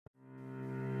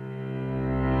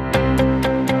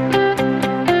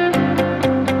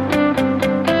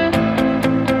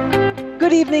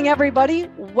Good evening, everybody.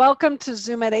 Welcome to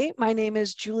Zoom at 8. My name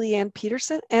is Julianne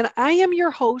Peterson, and I am your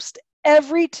host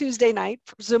every Tuesday night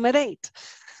from Zoom at 8.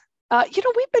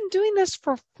 We've been doing this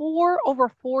for over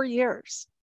 4 years.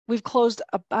 We've closed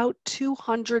about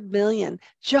 200 million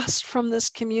just from this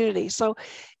community. So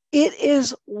it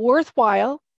is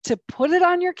worthwhile to put it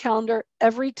on your calendar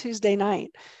every Tuesday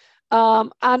night.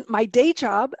 On my day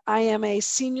job, I am a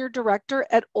senior director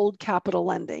at Old Capital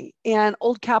Lending, and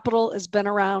Old Capital has been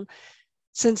around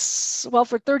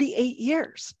for 38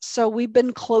 years. So we've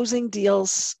been closing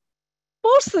deals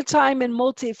most of the time in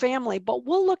multifamily, but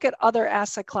we'll look at other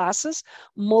asset classes,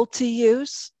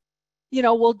 multi-use.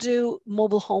 We'll do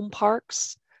mobile home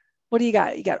parks. What do you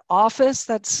got? You got office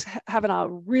that's having a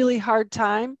really hard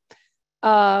time.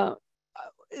 Any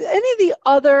of the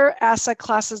other asset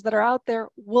classes that are out there,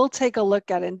 we'll take a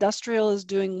look at. Industrial is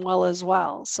doing well as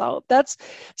well. So if that's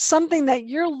something that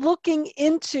you're looking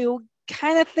into,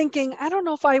 kind of thinking, I don't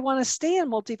know if I want to stay in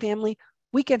multifamily,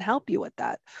 we can help you with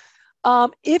that.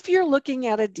 If you're looking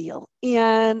at a deal,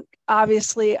 and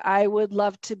obviously I would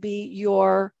love to be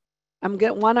I'm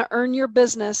going to want to earn your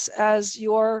business as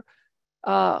your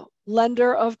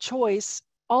lender of choice.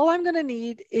 All I'm going to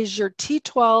need is your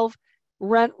T12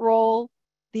 rent roll,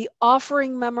 the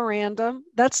offering memorandum.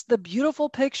 That's the beautiful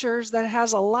pictures that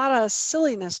has a lot of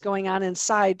silliness going on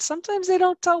inside. Sometimes they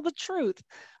don't tell the truth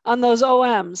on those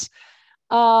OMs.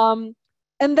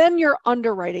 And then your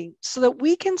underwriting, so that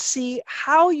we can see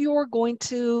how you're going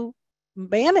to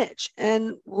manage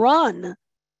and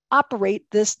operate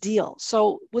this deal.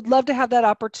 So would love to have that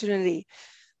opportunity.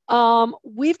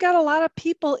 We've got a lot of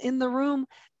people in the room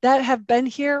that have been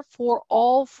here for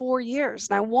all 4 years,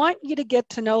 and I want you to get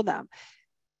to know them.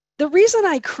 The reason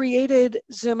I created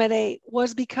Zoom at 8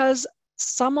 was because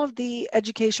some of the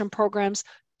education programs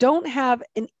don't have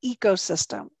an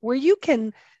ecosystem where you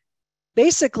can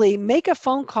basically make a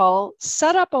phone call,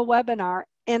 set up a webinar,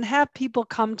 and have people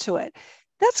come to it.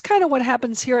 That's kind of what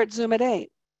happens here at Zoom at 8,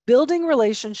 building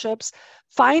relationships,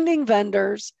 finding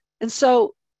vendors. And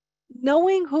so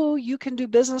knowing who you can do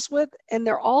business with, and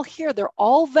they're all here, they're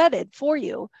all vetted for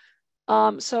you.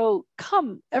 So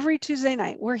come every Tuesday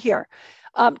night, we're here.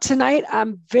 Tonight,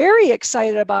 I'm very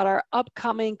excited about our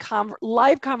upcoming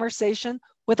live conversation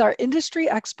with our industry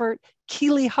expert,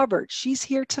 Keeley Hubbard. She's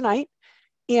here tonight.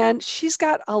 And she's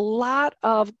got a lot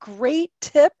of great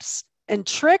tips and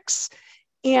tricks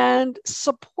and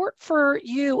support for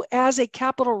you as a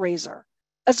capital raiser,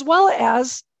 as well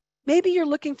as maybe you're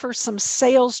looking for some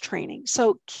sales training.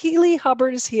 So Keeley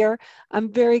Hubbard is here.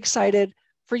 I'm very excited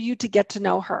for you to get to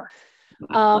know her.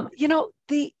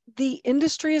 The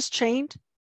industry has changed.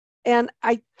 And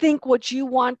I think what you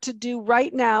want to do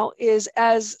right now is,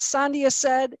 as Sandhya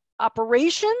said,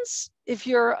 operations, if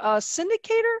you're a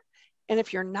syndicator. And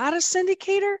if you're not a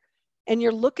syndicator and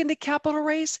you're looking to capital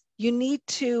raise, you need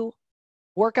to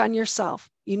work on yourself.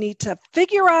 You need to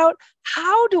figure out,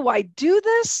 how do I do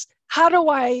this? How do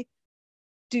I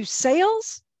do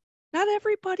sales? Not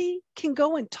everybody can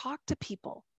go and talk to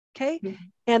people, okay? Mm-hmm.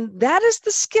 And that is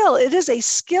the skill. It is a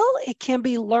skill. It can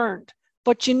be learned,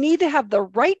 but you need to have the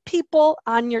right people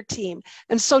on your team.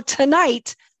 And so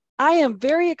tonight, I am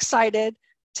very excited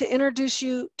to introduce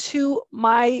you to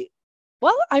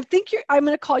I'm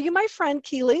going to call you my friend,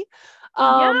 Keeley.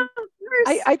 I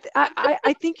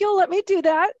think you'll let me do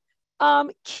that.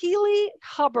 Keeley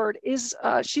Hubbard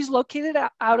she's located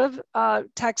out of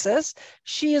Texas.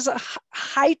 She is a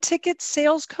high ticket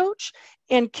sales coach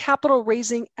and capital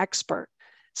raising expert.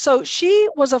 So she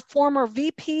was a former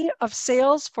VP of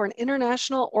sales for an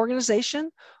international organization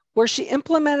where she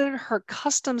implemented her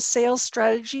custom sales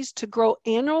strategies to grow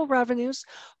annual revenues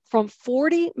from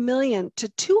 40 million to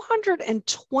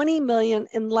 220 million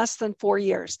in less than 4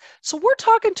 years. So we're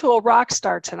talking to a rock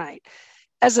star tonight.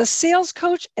 As a sales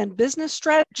coach and business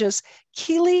strategist,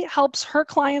 Keeley helps her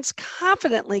clients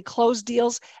confidently close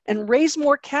deals and raise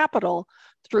more capital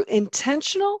through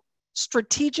intentional,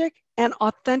 strategic, and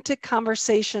authentic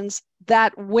conversations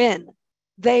that win.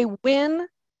 They win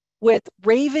with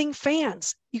raving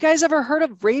fans. You guys ever heard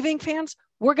of raving fans?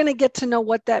 We're going to get to know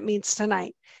what that means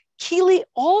tonight. Keeley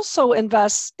also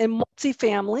invests in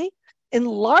multifamily, in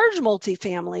large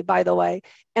multifamily, by the way,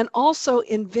 and also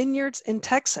in vineyards in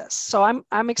Texas. So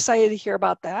I'm excited to hear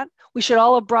about that. We should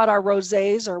all have brought our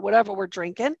rosés or whatever we're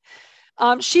drinking.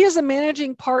 She is a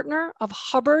managing partner of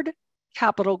Hubbard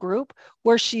Capital Group,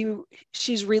 where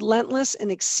she's relentless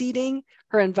in exceeding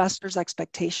her investors'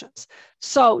 expectations.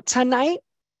 So tonight,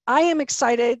 I am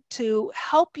excited to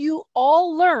help you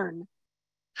all learn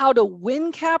how to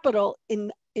win capital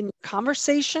in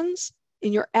conversations,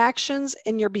 in your actions,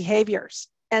 in your behaviors.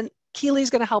 And Keeley's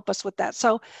going to help us with that.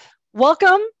 So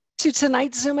Welcome to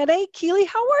tonight's Zoom at 8. Keeley,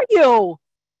 how are you?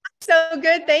 So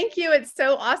good. Thank you. It's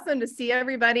so awesome to see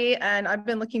everybody. And I've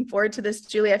been looking forward to this,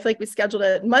 Julie. I feel like we scheduled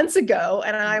it months ago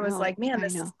and I was like, man,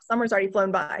 this summer's already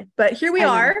flown by, but here we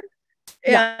are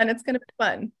and it's going to be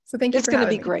fun. So thank you It's for going to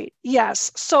having be me. great.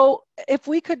 Yes. So if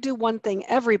we could do one thing,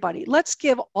 everybody, let's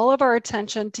give all of our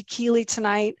attention to Keeley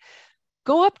tonight.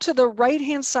 Go up to the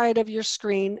right-hand side of your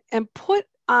screen and put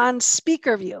on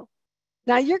speaker view.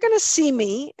 Now you're going to see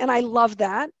me, and I love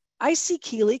that. I see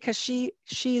Keeley because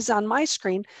she's on my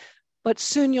screen, but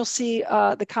soon you'll see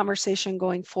the conversation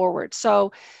going forward.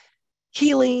 So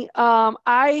Keeley,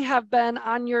 I have been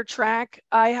on your track.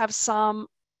 I have some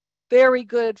very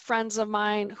good friends of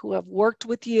mine who have worked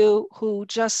with you, who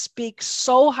just speak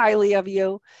so highly of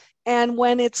you. And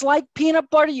when it's like peanut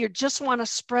butter, you just want to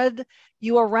spread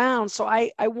you around. So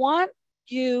I want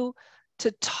you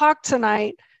to talk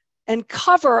tonight and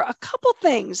cover a couple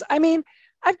things. I mean,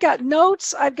 I've got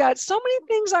notes. I've got so many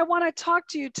things I want to talk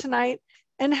to you tonight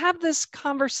and have this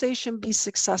conversation be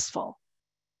successful.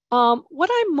 What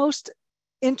I'm most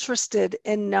interested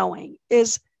in knowing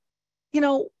is,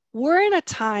 we're in a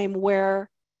time where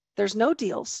there's no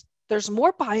deals. There's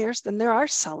more buyers than there are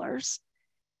sellers.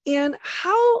 And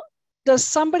how does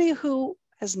somebody who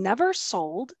has never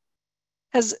sold,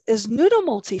 is new to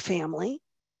multifamily,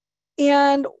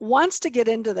 and wants to get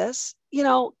into this,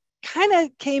 kind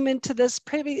of came into this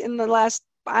maybe in the last,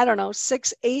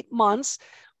 6-8 months,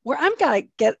 where I'm going to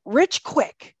get rich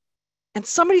quick. And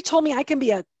somebody told me I can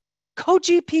be a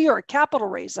co-GP or a capital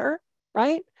raiser,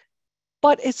 right?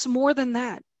 But it's more than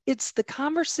that. It's the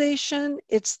conversation.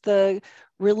 It's the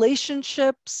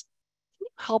relationships. Can you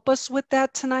help us with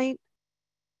that tonight?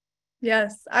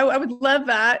 Yes, I would love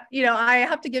that. I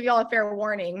have to give you all a fair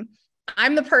warning.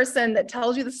 I'm the person that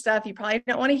tells you the stuff you probably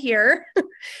don't want to hear,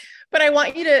 but I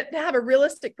want you to have a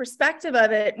realistic perspective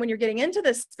of it when you're getting into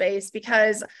this space,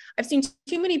 because I've seen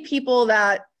too many people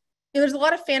that, there's a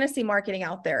lot of fantasy marketing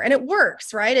out there and it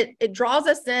works, right? It draws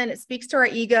us in, it speaks to our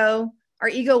ego. Our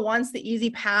ego wants the easy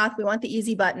path. We want the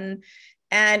easy button.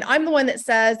 And I'm the one that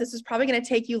says, this is probably going to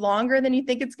take you longer than you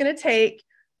think it's going to take.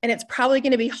 And it's probably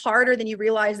going to be harder than you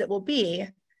realize it will be,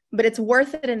 but it's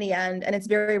worth it in the end. And it's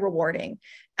very rewarding.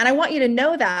 And I want you to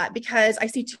know that, because I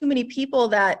see too many people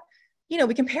that,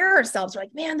 we compare ourselves. We're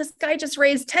like, man, this guy just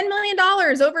raised $10 million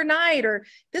overnight, or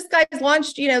this guy's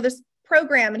launched, this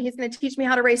program and he's going to teach me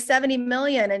how to raise 70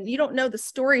 million. And you don't know the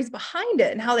stories behind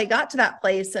it and how they got to that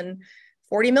place. And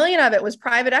 40 million of it was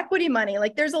private equity money.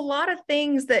 Like, there's a lot of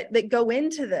things that go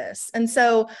into this. And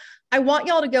so I want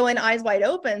y'all to go in eyes wide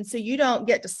open so you don't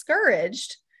get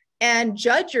discouraged and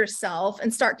judge yourself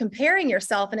and start comparing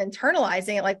yourself and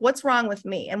internalizing it, like, what's wrong with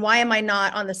me and why am I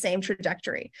not on the same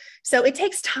trajectory? So it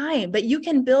takes time, but you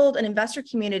can build an investor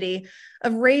community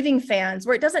of raving fans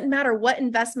where it doesn't matter what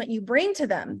investment you bring to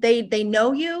them. They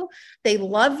know you, they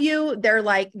love you. They're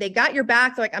like, they got your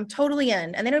back. They're like, I'm totally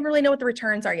in. And they don't really know what the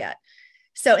returns are yet.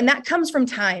 So, and that comes from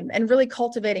time and really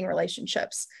cultivating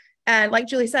relationships. And like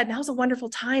Julie said, now's a wonderful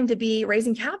time to be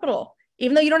raising capital.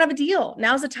 Even though you don't have a deal,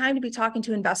 now's the time to be talking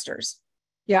to investors.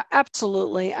 Yeah,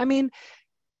 absolutely. I mean,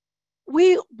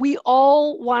 we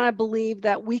all want to believe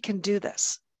that we can do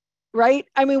this, right?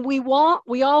 I mean, we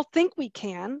all think we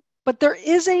can, but there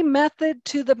is a method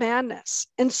to the madness.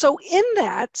 And so in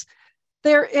that,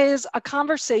 there is a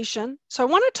conversation. So I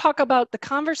want to talk about the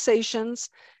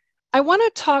conversations. I want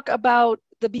to talk about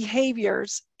the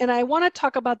behaviors, and I want to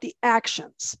talk about the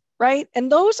actions, right?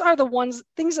 And those are the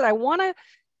things that I want to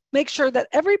make sure that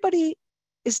everybody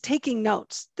is taking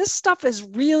notes. This stuff is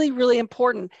really, really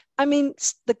important. I mean,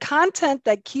 the content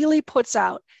that Keeley puts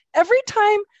out, every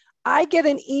time I get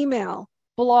an email,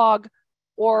 blog,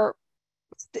 or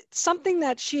something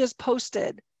that she has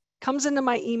posted comes into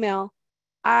my email,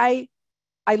 I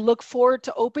look forward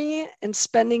to opening it and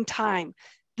spending time.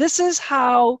 This is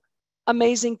how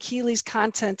amazing Keeley's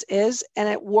content is, and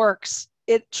it works.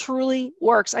 It truly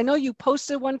works. I know you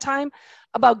posted one time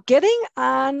about getting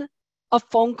on a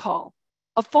phone call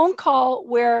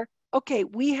where, okay,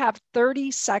 we have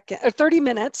 30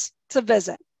 minutes to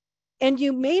visit. And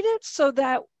you made it so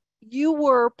that you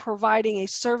were providing a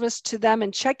service to them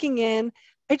and checking in.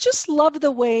 I just love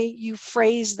the way you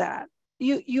phrase that.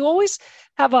 You always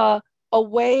have a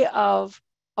way of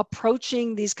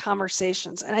approaching these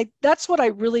conversations. And that's what I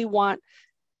really want.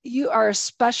 You are a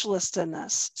specialist in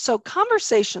this. So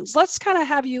conversations, let's kind of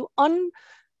have you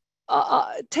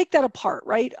take that apart,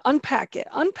 right? Unpack it.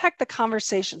 Unpack the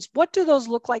conversations. What do those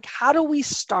look like? How do we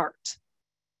start?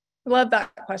 Love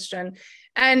that question.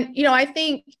 And, I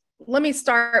think, let me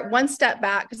start one step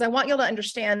back, because I want you to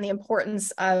understand the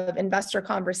importance of investor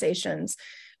conversations.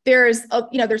 There's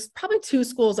probably two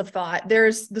schools of thought.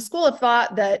 There's the school of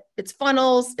thought that it's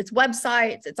funnels, it's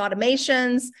websites, it's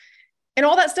automations, and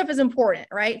all that stuff is important,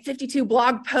 right? 52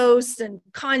 blog posts and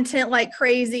content like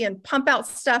crazy and pump out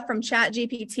stuff from Chat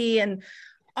GPT, and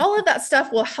all of that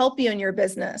stuff will help you in your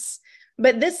business.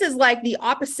 But this is like the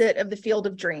opposite of the Field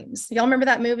of Dreams. Y'all remember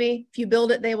that movie? If you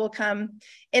build it, they will come.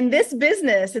 In this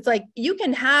business, it's like you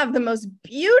can have the most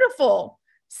beautiful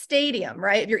stadium,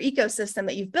 right, of your ecosystem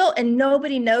that you've built, and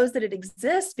nobody knows that it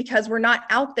exists because we're not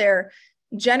out there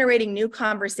generating new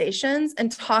conversations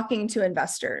and talking to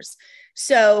investors.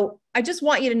 So I just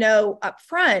want you to know up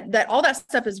front that all that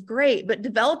stuff is great, but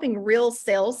developing real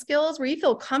sales skills where you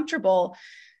feel comfortable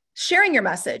sharing your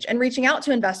message and reaching out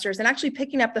to investors and actually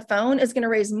picking up the phone is going to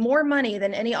raise more money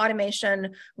than any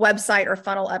automation website or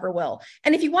funnel ever will.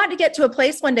 And if you want to get to a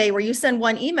place one day where you send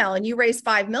one email and you raise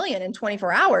 5 million in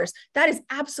 24 hours, that is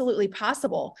absolutely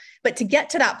possible. But to get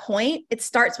to that point, it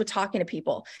starts with talking to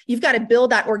people. You've got to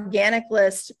build that organic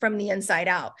list from the inside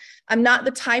out. I'm not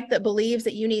the type that believes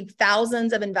that you need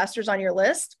thousands of investors on your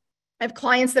list. I have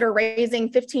clients that are raising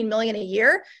 15 million a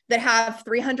year that have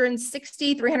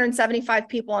 360, 375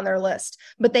 people on their list,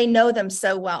 but they know them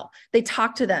so well. They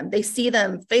talk to them. They see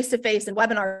them face-to-face in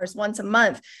webinars once a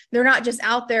month. They're not just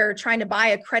out there trying to buy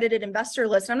accredited investor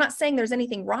list. I'm not saying there's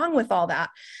anything wrong with all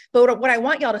that, but what I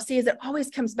want y'all to see is it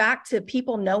always comes back to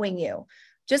people knowing you.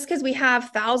 Just because we have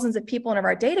thousands of people in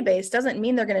our database doesn't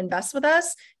mean they're going to invest with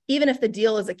us, even if the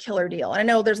deal is a killer deal. And I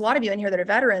know there's a lot of you in here that are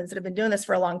veterans that have been doing this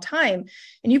for a long time,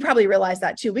 and you probably realize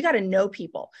that too. We got to know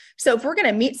people. So if we're going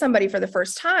to meet somebody for the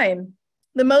first time,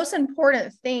 the most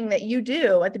important thing that you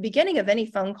do at the beginning of any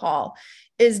phone call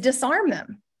is disarm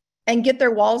them and get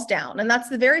their walls down. And that's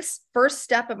the very first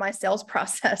step of my sales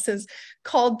process, is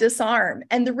called disarm.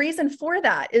 And the reason for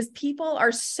that is people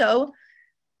are so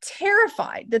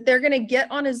terrified that they're going to get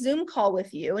on a Zoom call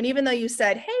with you. And even though you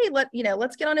said, hey,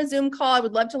 let's get on a Zoom call, I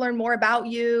would love to learn more about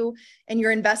you and your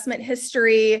investment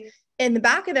history, in the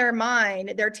back of their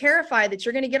mind, they're terrified that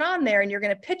you're going to get on there and you're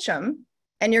going to pitch them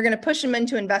and you're going to push them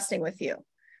into investing with you.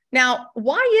 Now,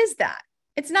 why is that?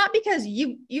 It's not because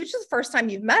you just the first time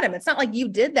you've met them. It's not like you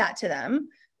did that to them.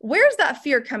 Where's that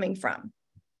fear coming from?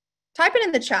 Type it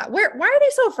in the chat. Why are they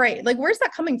so afraid? Like, where's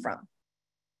that coming from?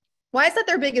 Why is that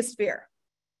their biggest fear?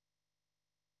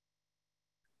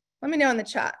 Let me know in the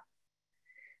chat.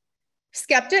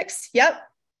 Skeptics, yep.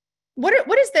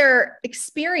 What is their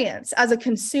experience as a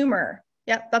consumer?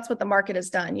 Yep, that's what the market has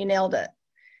done. You nailed it.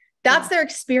 That's their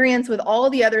experience with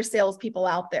all the other salespeople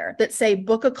out there that say,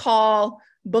 book a call,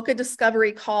 book a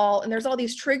discovery call. And there's all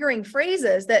these triggering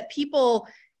phrases that people,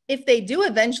 if they do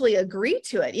eventually agree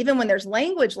to it, even when there's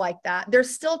language like that, they're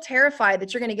still terrified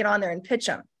that you're going to get on there and pitch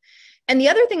them. And the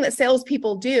other thing that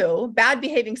salespeople do, bad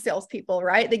behaving salespeople,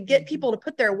 right? They get people to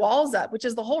put their walls up, which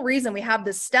is the whole reason we have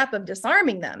this step of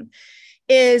disarming them,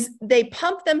 is they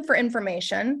pump them for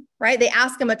information, right? They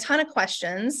ask them a ton of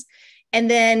questions, and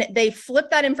then they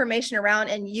flip that information around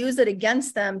and use it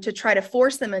against them to try to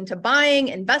force them into buying,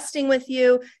 investing with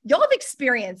you. Y'all have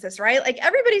experienced this, right? Like,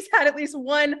 everybody's had at least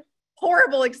one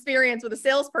horrible experience with a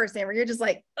salesperson where you're just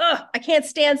like, ugh, I can't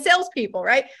stand salespeople,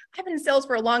 right? I've been in sales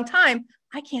for a long time.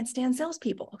 I can't stand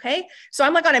salespeople. Okay. So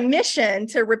I'm like on a mission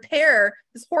to repair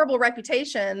this horrible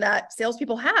reputation that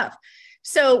salespeople have.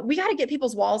 So we got to get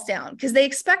people's walls down because they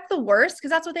expect the worst,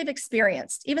 because that's what they've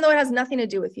experienced, even though it has nothing to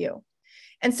do with you.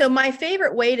 And so my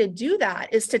favorite way to do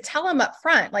that is to tell them up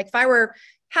front. Like, if I were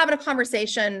having a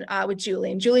conversation with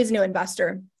Julie, and Julie's a new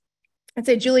investor, I'd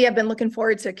say, Julie, I've been looking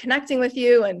forward to connecting with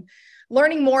you and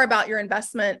learning more about your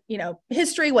investment,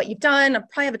 history, what you've done. I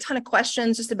probably have a ton of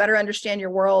questions just to better understand your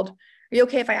world. Are you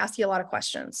okay if I ask you a lot of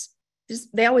questions?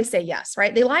 They always say yes,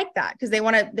 right? They like that because they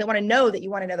want to know that you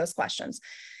want to know those questions.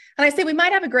 And I say, we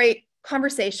might have a great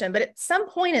conversation, but at some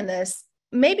point in this,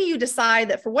 maybe you decide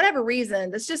that for whatever reason,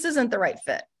 this just isn't the right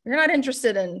fit. You're not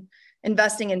interested in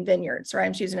investing in vineyards, right?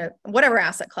 I'm choosing whatever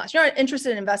asset class. You're not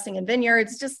interested in investing in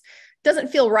vineyards. It just doesn't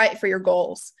feel right for your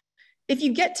goals. If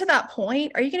you get to that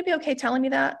point, are you going to be okay telling me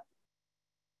that?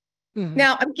 Mm-hmm.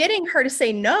 Now, I'm getting her to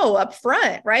say no up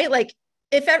front, right? Like,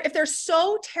 if they're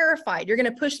so terrified, you're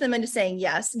going to push them into saying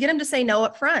yes, get them to say no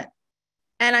up front.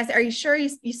 And I said, are you sure?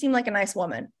 You seem like a nice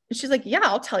woman. And she's like, yeah,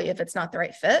 I'll tell you if it's not the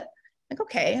right fit. I'm like,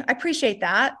 okay, I appreciate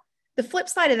that. The flip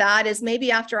side of that is maybe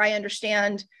after I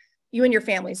understand you and your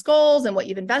family's goals and what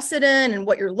you've invested in and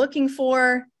what you're looking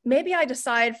for, maybe I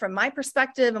decide from my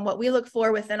perspective and what we look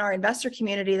for within our investor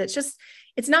community,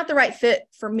 it's not the right fit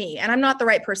for me, and I'm not the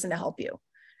right person to help you.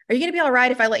 Are you going to be all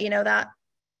right if I let you know that?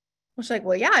 Well, she's like,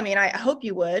 well, yeah, I mean, I hope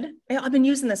you would. I've been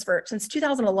using this since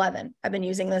 2011. I've been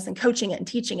using this and coaching it and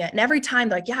teaching it. And every time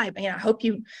they're like, yeah, I hope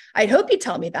you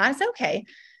tell me that. I said, okay.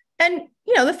 And,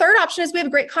 the third option is we have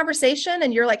a great conversation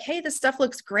and you're like, hey, this stuff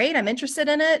looks great. I'm interested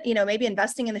in it, maybe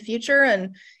investing in the future.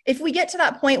 And if we get to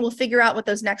that point, we'll figure out what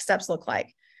those next steps look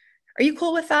like. Are you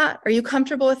cool with that? Are you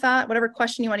comfortable with that? Whatever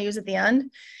question you want to use at the end.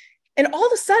 And all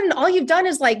of a sudden, all you've done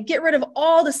is like get rid of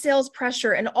all the sales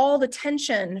pressure and all the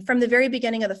tension from the very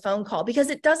beginning of the phone call, because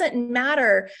it doesn't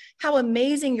matter how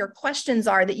amazing your questions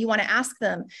are that you want to ask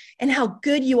them and how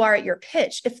good you are at your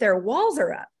pitch. If their walls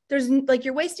are up,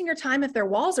 you're wasting your time if their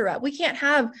walls are up. We can't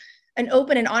have an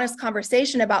open and honest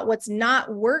conversation about what's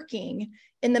not working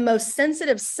in the most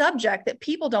sensitive subject that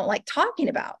people don't like talking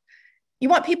about. You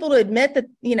want people to admit that,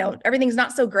 everything's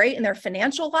not so great in their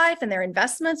financial life and their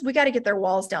investments. We got to get their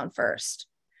walls down first.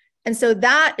 And so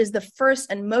that is the first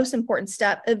and most important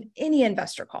step of any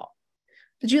investor call.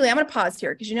 But Julie, I'm going to pause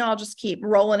here because, I'll just keep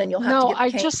rolling and you'll have to get the I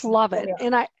just love it.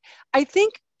 And I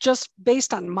think just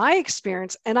based on my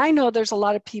experience, and I know there's a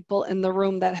lot of people in the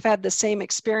room that have had the same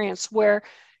experience where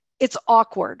it's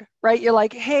awkward, right? You're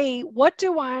like, hey, what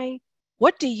do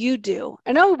you do?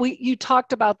 I know you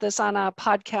talked about this on a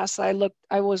podcast that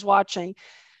I was watching.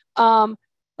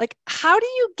 Like, how do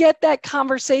you get that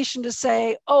conversation to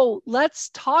say, oh, let's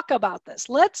talk about this.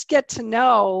 Let's get to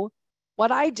know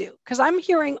what I do. Because I'm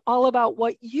hearing all about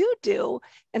what you do.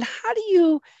 And how do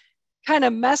you kind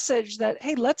of message that,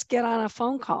 hey, let's get on a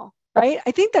phone call, right?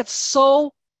 I think that's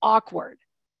so awkward.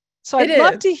 So I'd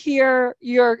love to hear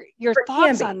your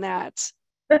thoughts on that.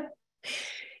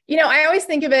 I always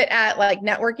think of it at like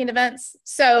networking events.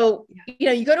 So,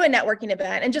 you go to a networking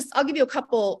event and I'll give you a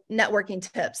couple networking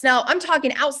tips. Now I'm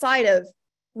talking outside of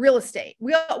real estate.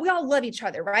 We all love each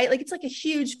other, right? Like it's like a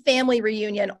huge family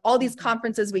reunion, all these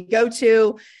conferences we go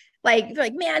to, like,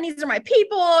 man, these are my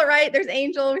people, right? There's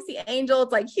Angel, we see Angel.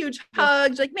 It's like huge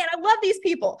hugs, like, man, I love these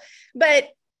people. But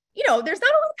there's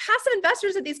not only passive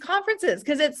investors at these conferences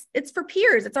because it's for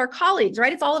peers, it's our colleagues,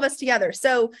 right? It's all of us together.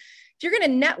 So if you're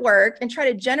going to network and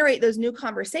try to generate those new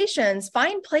conversations,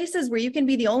 find places where you can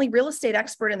be the only real estate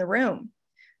expert in the room.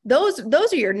 Those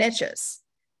are your niches,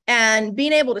 and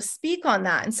being able to speak on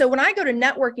that. And so when I go to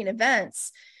networking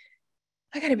events,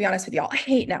 I got to be honest with y'all, I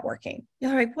hate networking.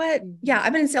 You're like, what? Yeah,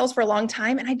 I've been in sales for a long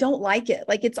time and I don't like it.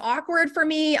 Like, it's awkward for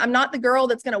me. I'm not the girl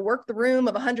that's going to work the room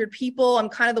of 100 people. I'm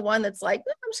kind of the one that's like,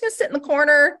 I'm just going to sit in the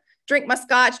corner, drink my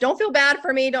scotch. Don't feel bad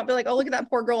for me. Don't be like, oh, look at that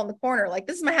poor girl in the corner. Like,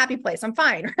 this is my happy place. I'm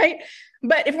fine. Right.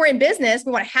 But if we're in business,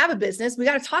 we want to have a business. We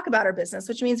got to talk about our business,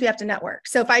 which means we have to network.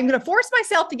 So if I'm going to force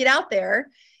myself to get out there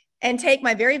and take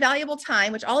my very valuable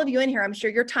time, which all of you in here, I'm sure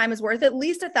your time is worth at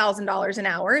least $1,000 an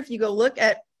hour. If you go look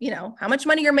at, how much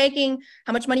money you're making,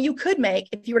 how much money you could make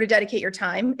if you were to dedicate your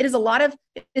time, it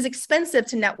is expensive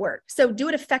to network. So do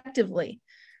it effectively.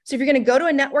 So if you're going to go to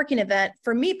a networking event,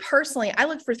 for me personally, I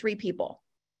look for 3 people.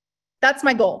 That's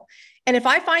my goal. And if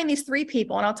I find these 3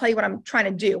 people, and I'll tell you what I'm trying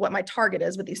to do, what my target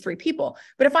is with these 3 people.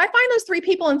 But if I find those 3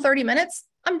 people in 30 minutes,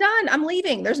 I'm done. I'm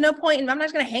leaving. There's no point. I'm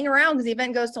not going to hang around because the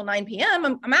event goes till 9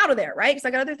 p.m. I'm out of there, right? Because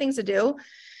I got other things to do.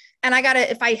 And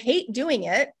if I hate doing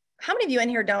it, how many of you in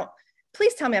here don't?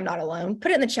 Please tell me I'm not alone.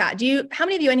 Put it in the chat. How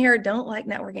many of you in here don't like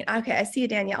networking? Okay, I see you,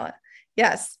 Daniela.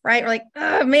 Yes, right? We're like,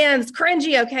 oh man, it's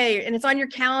cringy. Okay. And it's on your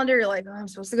calendar. You're like, oh, I'm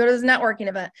supposed to go to this networking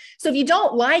event. So if you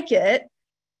don't like it,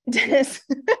 Dennis,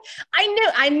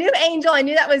 I knew Angel, I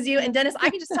knew that was you. And Dennis, I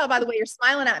can just tell by the way you're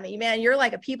smiling at me, man, you're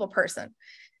like a people person.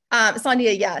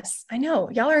 Sandia, yes, I know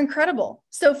y'all are incredible.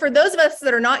 So for those of us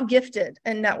that are not gifted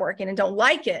in networking and don't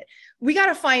like it, we got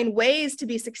to find ways to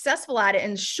be successful at it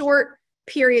in short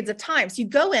periods of time. So you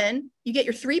go in, you get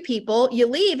your 3 people, you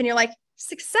leave and you're like,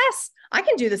 success. I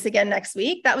can do this again next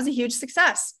week. That was a huge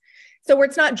success. So where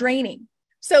it's not draining.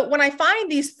 So when I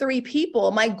find these 3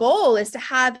 people, my goal is to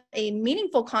have a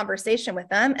meaningful conversation with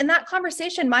them. And that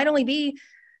conversation might only be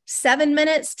 7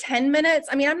 minutes, 10 minutes.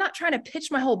 I mean, I'm not trying to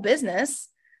pitch my whole business.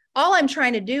 All I'm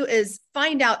trying to do is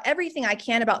find out everything I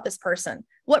can about this person.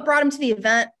 What brought them to the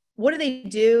event? What do they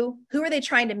do? Who are they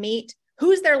trying to meet?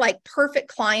 Who's their like perfect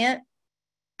client?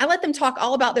 I let them talk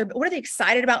all about what are they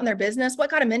excited about in their business?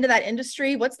 What got them into that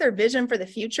industry? What's their vision for the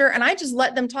future? And I just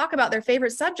let them talk about their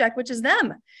favorite subject, which is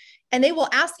them. And they will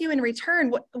ask you in return,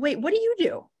 what do you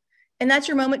do? And that's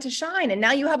your moment to shine. And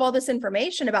now you have all this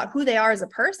information about who they are as a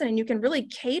person, and you can really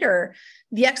cater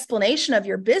the explanation of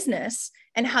your business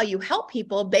and how you help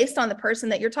people based on the person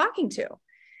that you're talking to.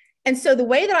 And so the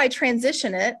way that I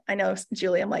transition it, I know,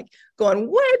 Julie, I'm like going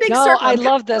way big circle. I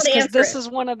love this because this is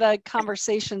one of the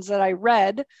conversations that I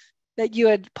read that you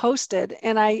had posted,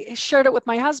 and I shared it with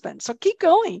my husband. So keep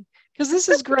going because this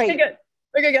is great.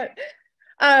 Okay, good.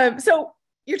 So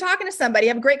you're talking to somebody,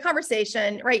 have a great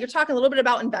conversation, right? You're talking a little bit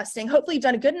about investing. Hopefully you've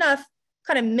done a good enough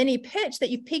kind of mini pitch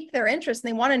that you've piqued their interest and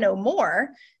they want to know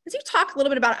more. As you talk a little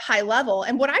bit about it high level.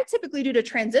 And what I typically do to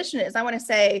transition is I want to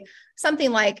say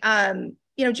something like,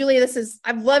 Julia,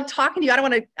 I've loved talking to you. I don't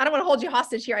want to hold you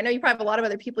hostage here. I know you probably have a lot of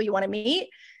other people you want to meet,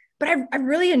 but I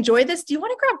really enjoyed this. Do you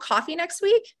want to grab coffee next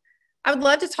week? I would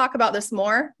love to talk about this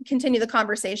more, continue the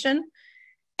conversation.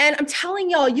 And I'm telling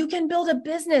y'all, you can build a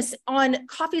business on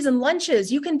coffees and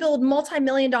lunches. You can build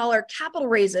multi-million-dollar capital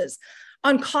raises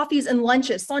on coffees and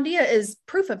lunches. Sandia is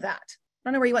proof of that. I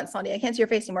don't know where you went, Sandia. I can't see your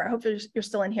face anymore. I hope you're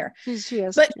still in here. She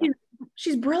is. But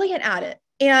she's brilliant at it.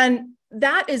 And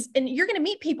you're going to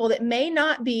meet people that may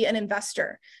not be an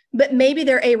investor, but maybe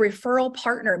they're a referral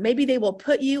partner. Maybe they will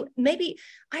maybe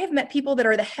I have met people that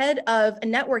are the head of a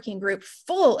networking group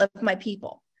full of my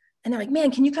people. And they're like, man,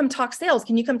 can you come talk sales?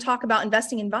 Can you come talk about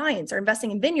investing in vines or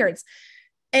investing in vineyards?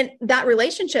 And that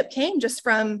relationship came just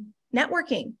from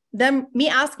networking, me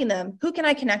asking them, who can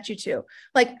I connect you to?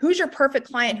 Like, who's your perfect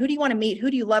client? Who do you want to meet? Who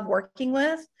do you love working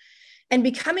with? And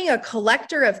becoming a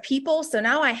collector of people. So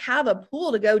now I have a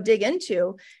pool to go dig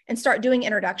into and start doing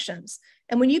introductions.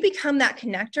 And when you become that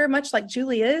connector, much like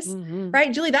Julie is,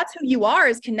 right? Julie, that's who you are,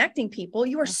 is connecting people.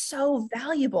 You are so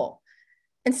valuable.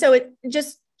 And so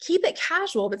just keep it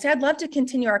casual, but say, I'd love to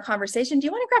continue our conversation. Do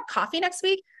you want to grab coffee next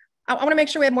week? I want to make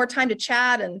sure we have more time to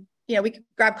chat, and we could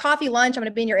grab coffee, lunch. I'm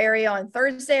going to be in your area on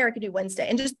Thursday, or I could do Wednesday,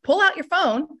 and just pull out your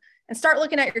phone and start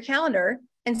looking at your calendar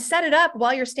and set it up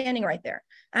while you're standing right there.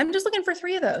 I'm just looking for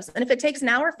 3 of those. And if it takes an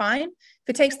hour, fine. If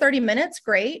it takes 30 minutes,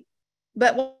 great.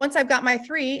 But once I've got my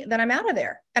 3, then I'm out of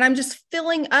there. And I'm just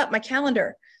filling up my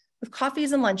calendar with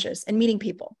coffees and lunches and meeting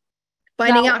people,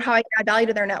 finding out how I can add value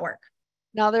to their network.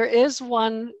 Now there is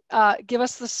one, give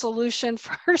us the solution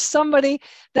for somebody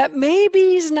that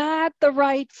maybe is not the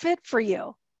right fit for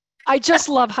you. I just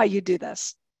love how you do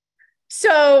this.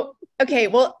 So, okay,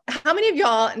 well, how many of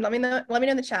y'all, and let me know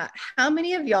in the chat, how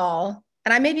many of y'all,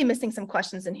 and I may be missing some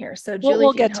questions in here. So Julie,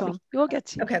 we'll get to them. We'll get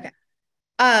to you. Okay.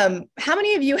 How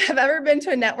many of you have ever been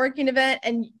to a networking event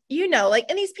and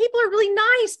and these people are really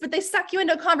nice, but they suck you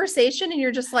into a conversation and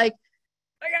you're just like,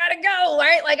 I gotta go,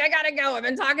 right? Like, I gotta go. I've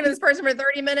been talking to this person for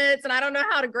 30 minutes and I don't know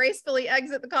how to gracefully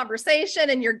exit the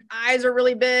conversation, and your eyes are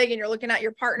really big and you're looking at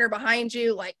your partner behind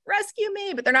you like, rescue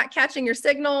me, but they're not catching your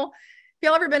signal. Have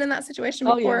y'all ever been in that situation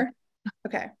before? Yeah.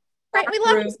 Okay. Right. We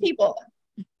love these people.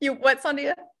 What,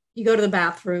 Sandia? You go to the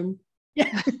bathroom. Yeah.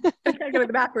 I gotta go to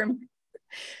the bathroom.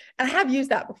 And I have used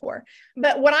that before.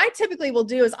 But what I typically will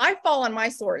do is I fall on my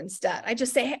sword instead. I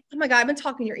just say, hey, oh my God, I've been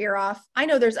talking your ear off. I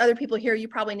know there's other people here you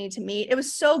probably need to meet. It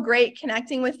was so great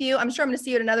connecting with you. I'm sure I'm going to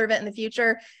see you at another event in the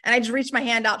future. And I just reach my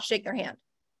hand out to shake their hand.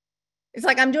 It's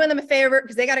like I'm doing them a favor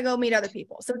because they got to go meet other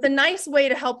people. So it's a nice way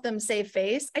to help them save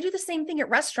face. I do the same thing at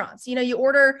restaurants. You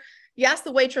ask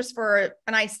the waitress for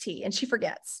an iced tea and she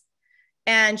forgets.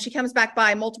 And she comes back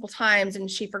by multiple times and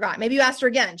she forgot. Maybe you asked her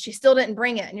again. She still didn't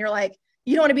bring it. And you're like,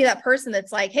 you don't want to be that person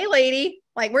that's like, hey, lady,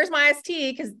 like, where's my iced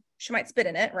tea? Because she might spit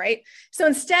in it, right? So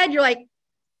instead, you're like,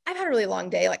 I've had a really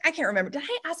long day. Like, I can't remember. Did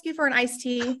I ask you for an iced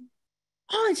tea?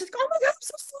 Oh, and she's like, oh my God, I'm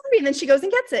so sorry. And then she goes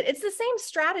and gets it. It's the same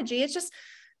strategy. It's just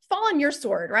fall on your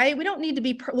sword, right? We don't need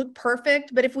to look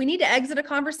perfect, but if we need to exit a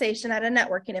conversation at a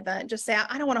networking event, just say,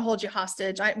 I don't want to hold you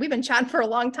hostage. We've been chatting for a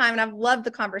long time and I've loved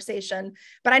the conversation,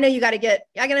 but I know you got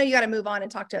to move on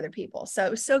and talk to other people. So it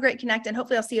was so great connecting.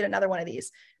 Hopefully I'll see you at another one of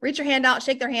these. Reach your hand out,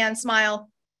 shake their hand, smile,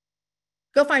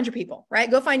 go find your people, right?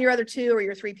 Go find your other 2 or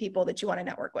your 3 people that you want to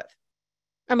network with.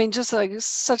 I mean, just like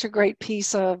such a great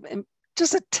piece of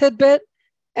just a tidbit.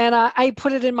 And I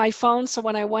put it in my phone. So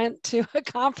when I went to a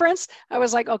conference, I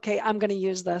was like, okay, I'm going to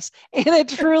use this. And it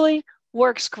truly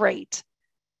works great.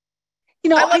 I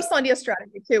love Sandia's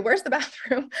strategy too. Where's the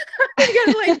bathroom?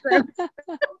 You guys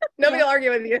Nobody will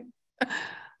argue with you.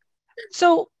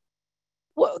 So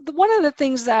one of the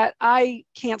things that I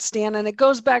can't stand, and it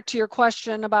goes back to your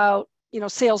question about,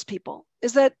 salespeople,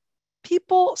 is that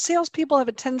salespeople have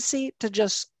a tendency to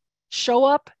just show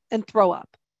up and throw up.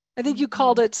 I think you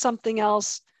called it something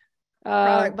else.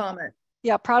 Product vomit.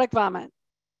 Yeah, product vomit.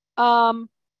 I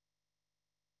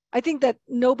think that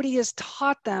nobody has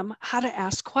taught them how to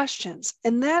ask questions.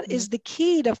 And that is the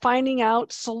key to finding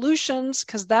out solutions,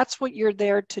 because that's what you're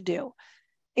there to do.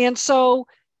 And so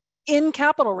in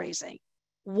capital raising,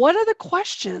 what are the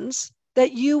questions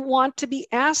that you want to be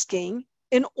asking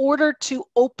in order to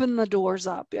open the doors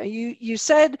up? You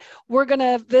said we're going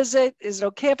to visit. Is it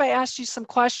okay if I ask you some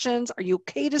questions? Are you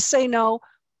okay to say no?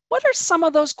 What are some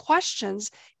of those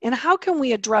questions and how can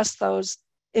we address those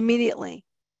immediately?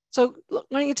 So why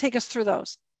don't you take us through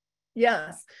those?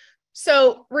 Yes.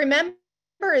 So remember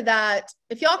remember that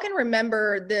if y'all can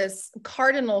remember this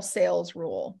cardinal sales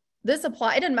rule, this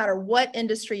apply. It doesn't matter what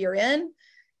industry you're in.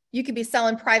 You could be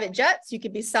selling private jets. You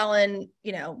could be selling,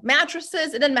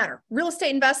 mattresses. It doesn't matter. Real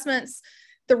estate investments.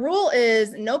 The rule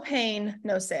is no pain,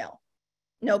 no sale.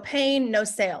 No pain, no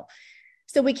sale.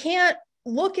 So we can't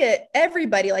look at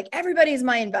everybody like everybody's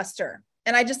my investor.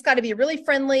 And I just got to be really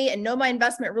friendly and know my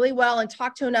investment really well and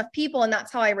talk to enough people. And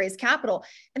that's how I raise capital.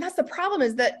 And that's the problem,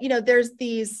 is that, there's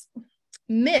these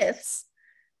myths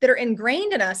that are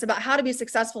ingrained in us about how to be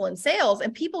successful in sales.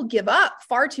 And people give up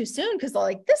far too soon because they're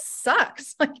like, this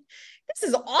sucks. Like, this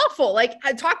is awful. Like,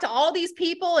 I talk to all these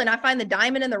people and I find the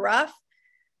diamond in the rough.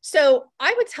 So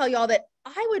I would tell y'all that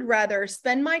I would rather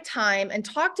spend my time and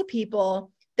talk to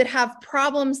people that have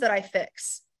problems that I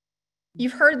fix.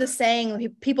 You've heard the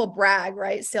saying, people brag,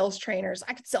 right? Sales trainers,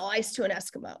 I could sell ice to an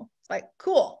Eskimo. It's like,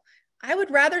 cool. I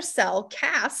would rather sell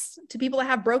casts to people that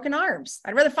have broken arms.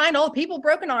 I'd rather find all the people with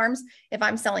broken arms if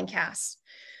I'm selling casts.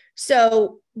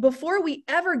 So before we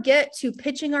ever get to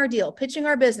pitching our deal, pitching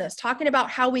our business, talking about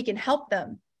how we can help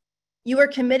them, you are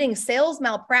committing sales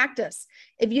malpractice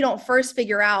if you don't first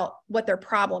figure out what their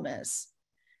problem is.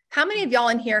 How many of y'all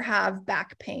in here have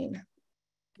back pain?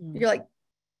 You're like,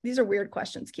 these are weird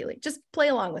questions, Keeley. Just play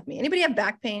along with me. Anybody have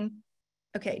back pain?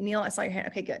 Okay, Neil, I saw your hand.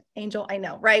 Okay, good. Angel, I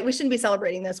know, right? We shouldn't be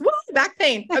celebrating this. Woo, back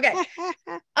pain. Okay.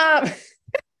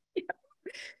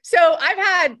 So I've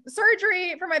had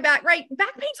surgery for my back, right?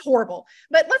 Back pain's horrible,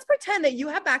 but let's pretend that you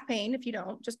have back pain. If you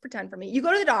don't, just pretend for me. You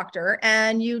go to the doctor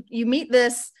and you meet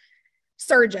this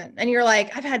surgeon and you're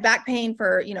like, I've had back pain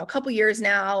for, a couple years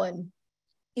now. And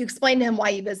you explain to him why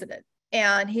you visited.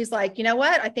 And he's like, you know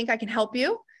what? I think I can help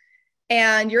you.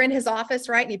 And you're in his office,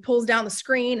 right? And he pulls down the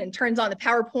screen and turns on the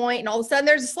PowerPoint. And all of a sudden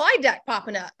there's a slide deck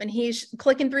popping up and he's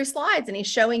clicking through slides and he's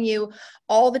showing you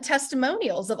all the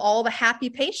testimonials of all the happy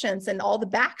patients and all the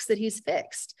backs that he's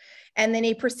fixed. And then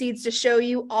he proceeds to show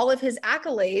you all of his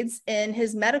accolades in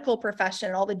his medical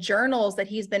profession, all the journals that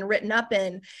he's been written up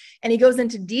in. And he goes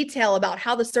into detail about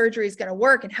how the surgery is going to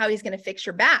work and how he's going to fix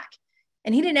your back.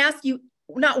 And he didn't ask you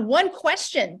not one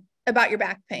question about your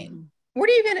back pain. What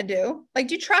are you going to do? Like,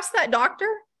 do you trust that doctor?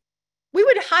 We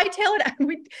would hightail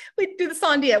it. We'd do the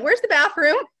Sandia. Where's the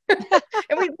bathroom?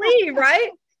 And we'd leave, right?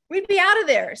 We'd be out of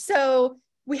there. So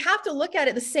we have to look at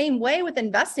it the same way with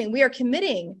investing. We are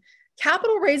committing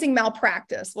capital raising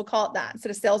malpractice. We'll call it that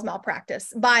instead of sales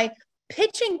malpractice by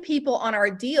pitching people on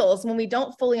our deals when we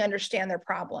don't fully understand their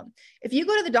problem. If you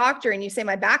go to the doctor and you say,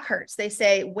 my back hurts, they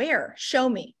say, where? Show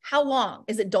me. How long?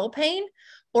 Is it dull pain?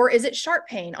 Or is it sharp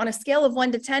pain? On a scale of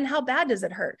 1 to 10, how bad does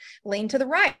it hurt? Lean to the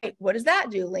right. What does that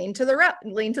do? Lean to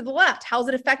the left. How's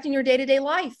it affecting your day-to-day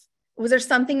life? Was there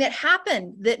something that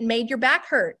happened that made your back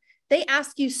hurt? They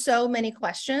ask you so many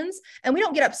questions, and we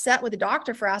don't get upset with the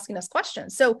doctor for asking us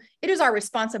questions. So it is our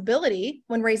responsibility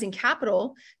when raising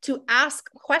capital to ask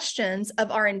questions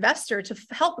of our investor to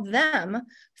help them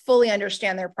fully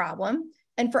understand their problem.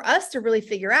 And for us to really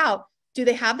figure out, do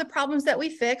they have the problems that we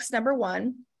fix? Number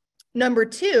one. Number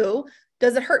two,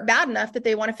 does it hurt bad enough that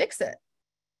they want to fix it?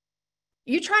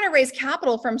 You trying to raise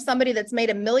capital from somebody that's made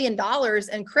 $1 million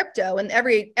in crypto and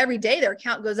every day their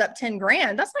account goes up 10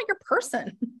 grand. That's not your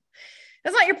person.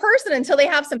 That's not your person until they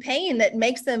have some pain that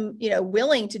makes them,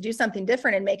 willing to do something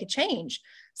different and make a change.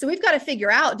 So we've got to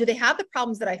figure out, do they have the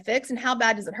problems that I fix and how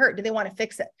bad does it hurt? Do they want to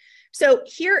fix it? So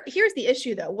here's the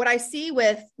issue though. What I see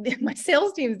with my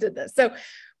sales teams did this.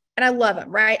 And I love them,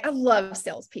 right? I love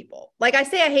salespeople. Like I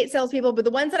say, I hate salespeople, but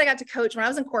the ones that I got to coach when I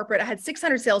was in corporate, I had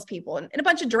 600 salespeople and a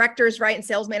bunch of directors, right? And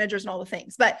sales managers and all the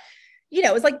things. But,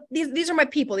 it's like, these are my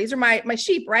people. These are my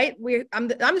sheep, right? I'm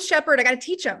the shepherd. I got to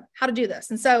teach them how to do this.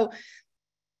 And so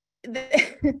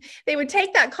they would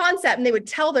take that concept and they would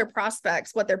tell their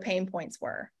prospects what their pain points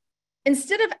were.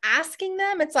 Instead of asking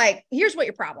them, it's like, here's what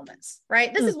your problem is,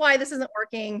 right? This is why this isn't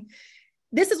working.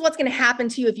 This is what's going to happen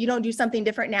to you if you don't do something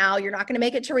different now. You're not going to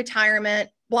make it to retirement,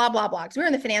 blah, blah, blah. Because we're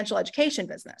in the financial education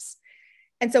business.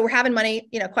 And so we're having money,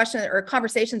 questions or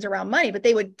conversations around money, but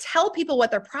they would tell people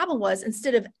what their problem was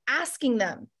instead of asking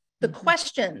them the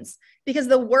questions, because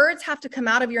the words have to come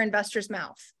out of your investor's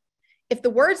mouth. If the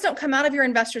words don't come out of your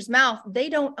investor's mouth, they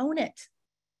don't own it.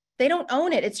 They don't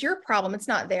own it. It's your problem. It's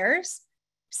not theirs.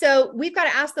 So we've got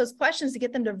to ask those questions to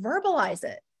get them to verbalize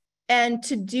it. And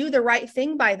to do the right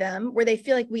thing by them where they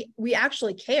feel like we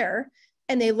actually care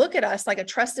and they look at us like a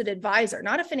trusted advisor,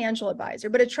 not a financial advisor,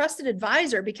 but a trusted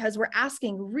advisor because we're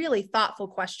asking really thoughtful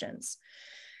questions.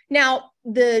 Now,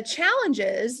 the challenge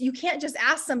is you can't just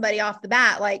ask somebody off the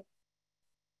bat, like,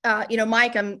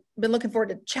 Mike, I've been looking forward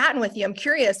to chatting with you. I'm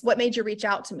curious, what made you reach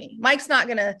out to me? Mike's not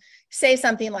going to say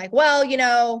something like, well, do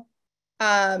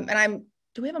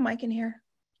we have a mic in here?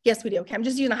 Yes, we do. Okay. I'm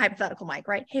just using a hypothetical, Mike,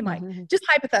 right? Hey, Mike, just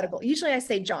hypothetical. Usually I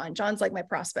say John. John's like my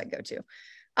prospect go-to.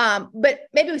 But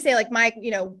maybe we say like, Mike,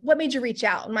 what made you reach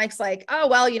out? And Mike's like, oh,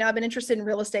 well, I've been interested in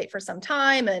real estate for some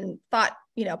time and thought,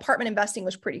 apartment investing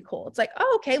was pretty cool. It's like,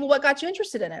 oh, okay. Well, what got you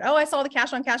interested in it? Oh, I saw the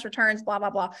cash on cash returns, blah, blah,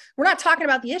 blah. We're not talking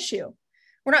about the issue.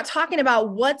 We're not talking about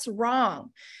what's wrong.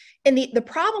 And the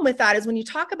problem with that is when you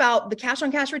talk about the cash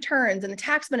on cash returns and the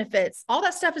tax benefits, all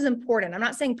that stuff is important. I'm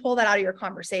not saying pull that out of your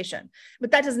conversation,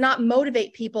 but that does not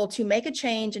motivate people to make a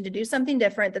change and to do something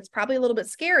different. That's probably a little bit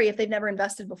scary if they've never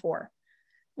invested before.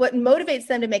 What motivates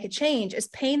them to make a change is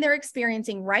pain they're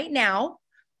experiencing right now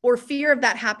or fear of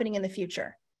that happening in the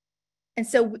future. And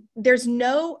so there's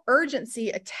no urgency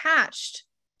attached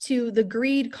to the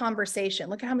greed conversation.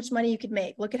 Look at how much money you could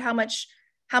make. Look at how much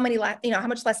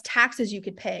less taxes you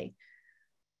could pay.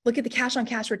 Look at the cash on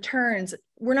cash returns.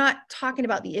 We're not talking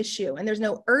about the issue, and there's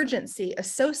no urgency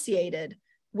associated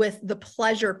with the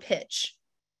pleasure pitch.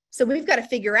 So we've got to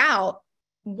figure out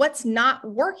what's not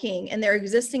working in their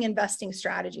existing investing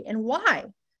strategy and why.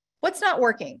 What's not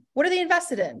working? What are they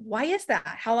invested in? Why is that?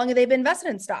 How long have they been invested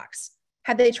in stocks?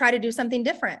 Have they tried to do something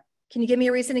different? Can you give me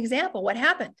a recent example? What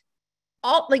happened?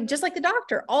 Just like the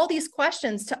doctor, all these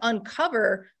questions to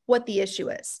uncover what the issue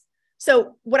is.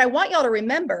 So what I want y'all to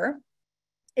remember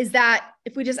is that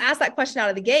if we just ask that question out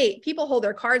of the gate, people hold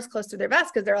their cards close to their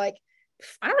vest because they're like,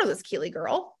 I don't know this Keeley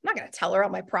girl. I'm not going to tell her all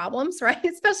my problems, right?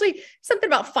 Especially something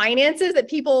about finances that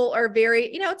people are very,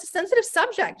 it's a sensitive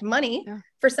subject, money,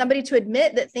 for somebody to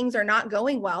admit that things are not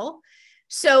going well.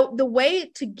 So the way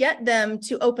to get them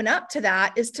to open up to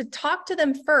that is to talk to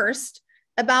them first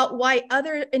about why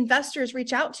other investors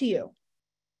reach out to you,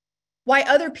 why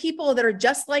other people that are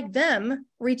just like them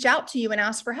reach out to you and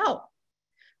ask for help.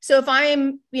 So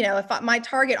if my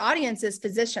target audience is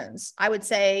physicians, I would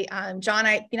say, John,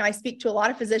 I speak to a lot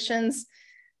of physicians,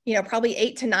 probably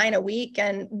 8 to 9 a week.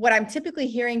 And what I'm typically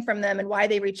hearing from them and why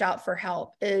they reach out for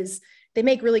help is they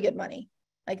make really good money.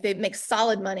 Like they make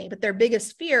solid money, but their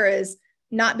biggest fear is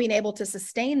not being able to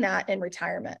sustain that in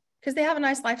retirement because they have a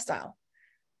nice lifestyle.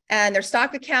 And their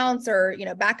stock accounts are,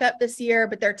 back up this year,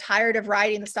 but they're tired of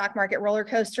riding the stock market roller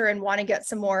coaster and want to get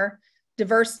some more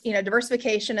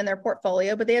diversification in their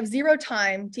portfolio, but they have zero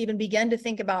time to even begin to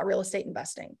think about real estate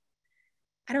investing.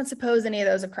 I don't suppose any of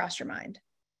those have crossed your mind,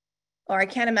 or I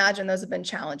can't imagine those have been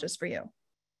challenges for you.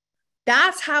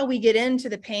 That's how we get into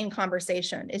the pain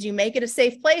conversation, is you make it a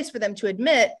safe place for them to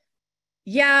admit,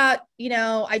 yeah,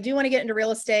 I do want to get into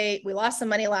real estate. We lost some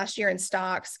money last year in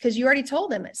stocks, because you already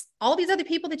told them it's all these other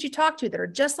people that you talk to that are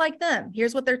just like them.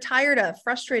 Here's what they're tired of,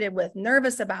 frustrated with,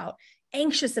 nervous about,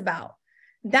 anxious about.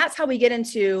 That's how we get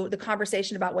into the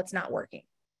conversation about what's not working.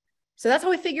 So that's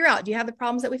how we figure out, do you have the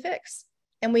problems that we fix?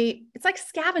 And it's like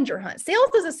scavenger hunt.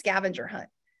 Sales is a scavenger hunt.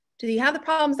 Do you have the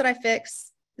problems that I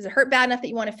fix? Does it hurt bad enough that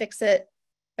you want to fix it?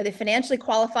 Are they financially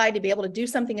qualified to be able to do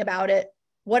something about it?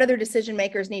 What other decision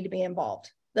makers need to be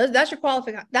involved? That's your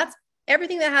qualification. That's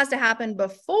everything that has to happen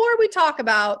before we talk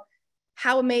about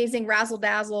how amazing razzle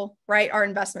dazzle, right, our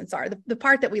investments are, the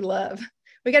part that we love.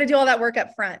 We got to do all that work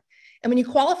up front. And when you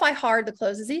qualify hard, the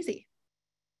close is easy.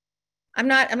 I'm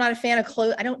not a fan of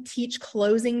close. I don't teach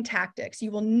closing tactics.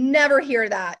 You will never hear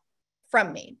that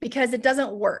from me because it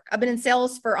doesn't work. I've been in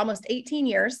sales for almost 18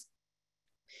 years.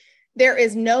 There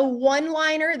is no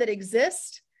one-liner that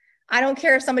exists. I don't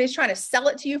care if somebody's trying to sell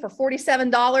it to you for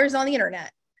 $47 on the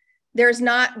internet. There's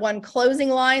not one closing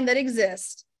line that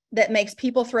exists that makes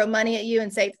people throw money at you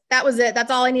and say, that was it. That's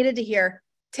all I needed to hear.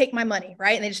 Take my money,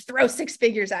 right? And they just throw 6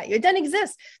 figures at you. It doesn't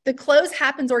exist. The close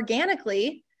happens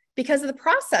organically because of the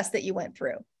process that you went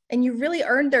through. And you really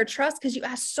earned their trust because you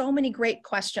asked so many great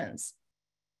questions.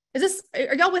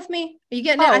 Are y'all with me? Are you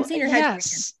getting it? I'm seeing your head.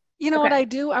 Yes. You know what I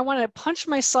do? I want to punch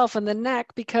myself in the neck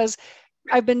because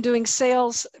I've been doing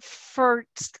sales for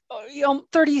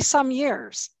 30 some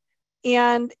years.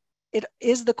 And it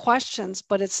is the questions,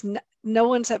 but no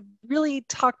one's have really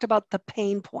talked about the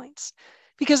pain points.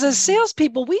 Because as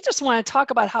salespeople, we just want to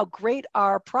talk about how great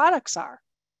our products are.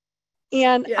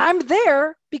 And I'm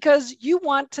there because you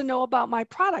want to know about my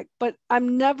product, but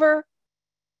I'm never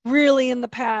really in the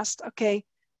past, okay,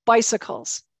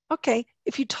 bicycles. Okay,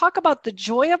 if you talk about the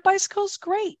joy of bicycles,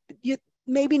 great.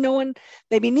 Maybe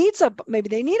they need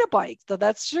a bike, so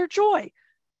that's your joy.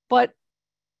 But,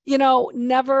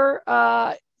 never,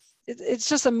 it's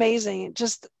just amazing.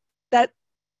 Just that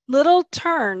little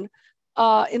turn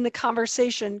in the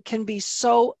conversation can be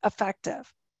so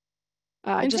effective.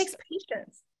 It takes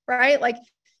patience, right?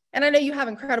 And I know you have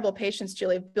incredible patience,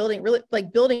 Julie, of building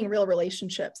real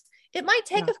relationships. It might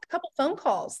take a couple phone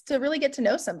calls to really get to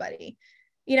know somebody.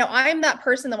 I'm that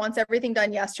person that wants everything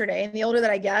done yesterday. And the older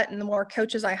that I get and the more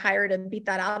coaches I hire to beat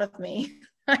that out of me,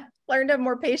 I learned to have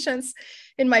more patience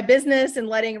in my business and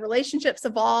letting relationships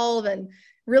evolve and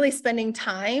really spending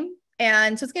time.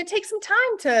 And so it's going to take some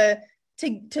time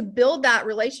to build that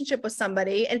relationship with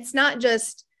somebody. And it's not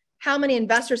just how many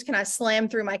investors can I slam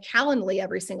through my Calendly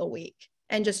every single week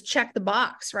and just check the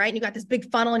box, right? And you got this big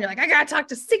funnel and you're like, I got to talk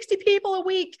to 60 people a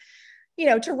week,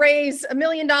 to raise $1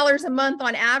 million a month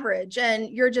on average. And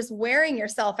you're just wearing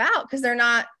yourself out because they're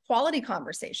not quality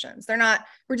conversations.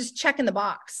 We're just checking the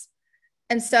box.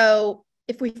 And so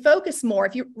if we focus more,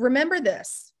 if you remember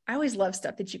this, I always love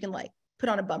stuff that you can like put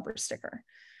on a bumper sticker.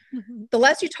 Mm-hmm. The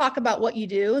less you talk about what you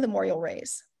do, the more you'll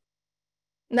raise.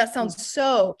 And that sounds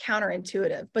so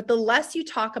counterintuitive, but the less you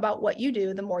talk about what you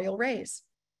do, the more you'll raise.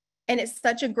 And it's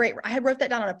such a great, I wrote that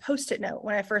down on a Post-it note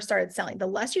when I first started selling. The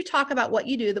less you talk about what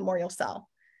you do, the more you'll sell.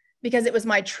 Because it was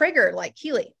my trigger, like,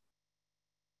 Keeley,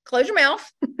 close your mouth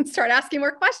and start asking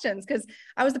more questions. Because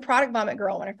I was the product vomit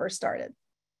girl when I first started.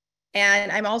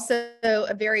 And I'm also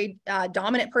a very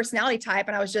dominant personality type.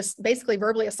 And I was just basically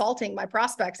verbally assaulting my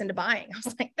prospects into buying. I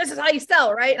was like, this is how you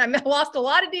sell, right? And I lost a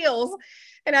lot of deals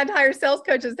and I had to hire sales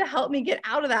coaches to help me get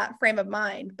out of that frame of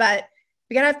mind. But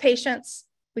we got to have patience.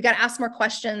 We got to ask more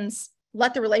questions,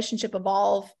 let the relationship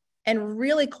evolve, and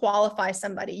really qualify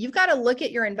somebody. You've got to look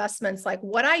at your investments. Like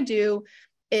what I do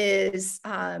is,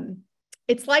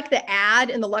 it's like the ad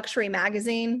in the luxury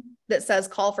magazine that says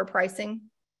call for pricing.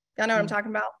 Y'all know what I'm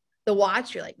talking about? The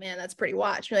watch, you're like, man, that's a pretty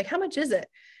watch. You're like, how much is it?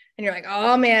 And you're like,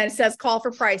 oh man, it says call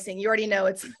for pricing. You already know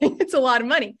it's a lot of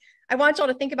money. I want y'all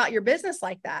to think about your business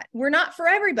like that. We're not for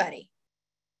everybody.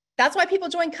 That's why people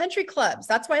join country clubs.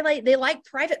 That's why they like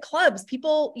private clubs.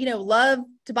 People, love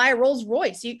to buy a Rolls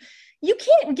Royce. You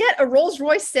can't get a Rolls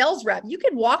Royce sales rep. You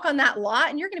could walk on that lot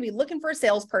and you're going to be looking for a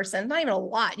salesperson. Not even a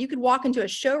lot. You could walk into a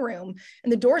showroom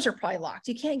and the doors are probably locked.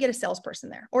 You can't get a salesperson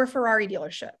there, or a Ferrari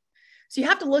dealership. So you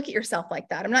have to look at yourself like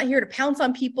that. I'm not here to pounce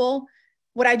on people.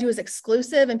 What I do is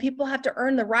exclusive, and people have to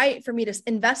earn the right for me to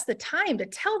invest the time to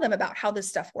tell them about how this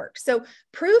stuff works. So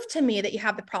prove to me that you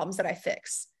have the problems that I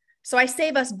fix. So I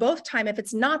save us both time if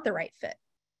it's not the right fit.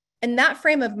 And that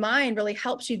frame of mind really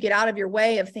helps you get out of your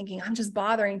way of thinking, I'm just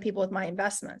bothering people with my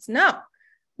investments. No,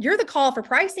 you're the call for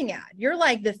pricing ad. You're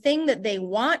like the thing that they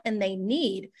want and they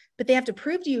need, but they have to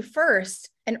prove to you first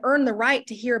and earn the right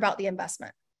to hear about the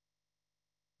investment.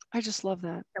 I just love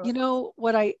that.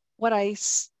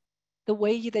 The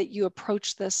way that you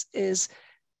approach this is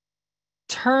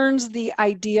turns the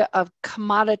idea of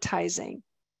commoditizing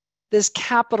this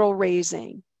capital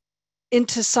raising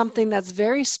into something that's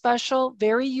very special,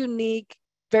 very unique,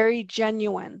 very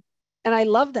genuine. And I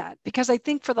love that because I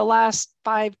think for the last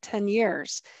 5-10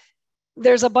 years,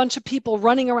 there's a bunch of people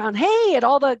running around, hey, at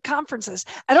all the conferences,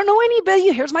 I don't know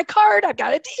anybody, here's my card, I've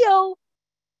got a deal.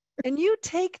 And you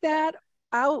take that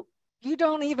out. You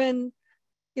don't even,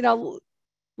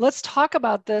 let's talk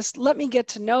about this. Let me get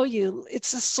to know you.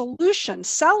 It's a solution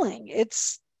selling.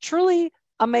 It's truly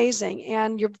amazing.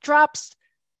 And you've dropped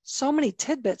so many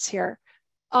tidbits here.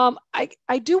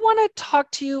 I do want to talk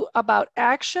to you about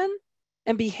action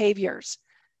and behaviors.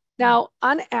 Now,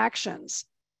 on actions,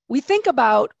 we think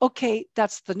about, okay,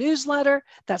 that's the newsletter,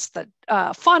 that's the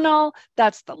funnel,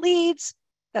 that's the leads,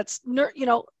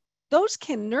 those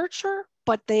can nurture,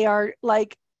 but they are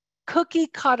like cookie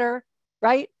cutter,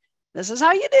 right? This is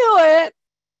how you do it.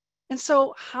 And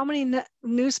so how many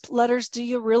newsletters do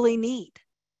you really need?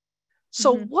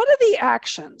 So what are the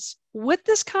actions with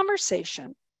this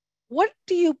conversation? What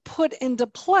do you put into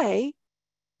play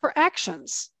for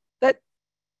actions that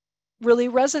really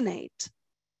resonate,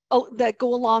 that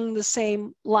go along the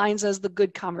same lines as the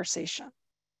good conversation?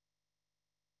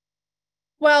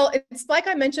 Well, it's like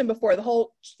I mentioned before, the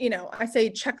whole, I say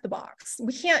check the box.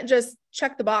 We can't just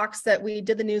check the box that we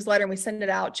did the newsletter and we send it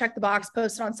out, check the box,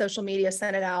 post it on social media,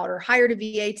 send it out, or hired a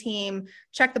VA team,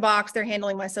 check the box, they're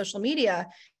handling my social media.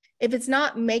 If it's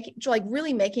not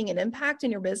really making an impact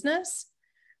in your business.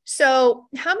 So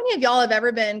how many of y'all have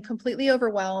ever been completely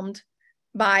overwhelmed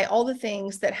by all the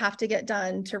things that have to get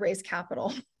done to raise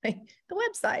capital? Like the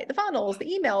website, the funnels, the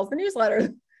emails, the newsletter,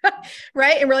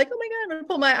 right? And we're like, oh my God, I'm going to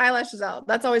pull my eyelashes out.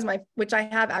 That's always which I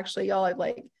have actually, y'all. I've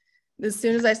like, as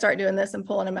soon as I start doing this and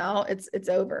pulling them out, it's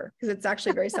over because it's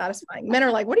actually very satisfying. Men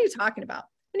are like, what are you talking about?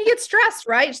 When you get stressed,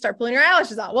 right? You start pulling your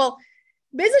eyelashes out. Well,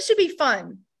 business should be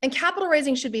fun and capital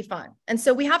raising should be fun. And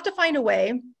so we have to find a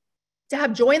way to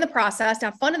have joy in the process, to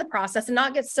have fun in the process, and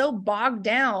not get so bogged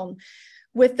down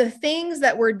with the things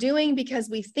that we're doing because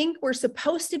we think we're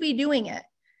supposed to be doing it,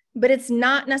 but it's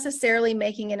not necessarily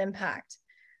making an impact.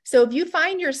 So if you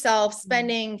find yourself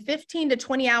spending 15 to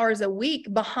 20 hours a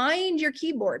week behind your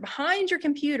keyboard, behind your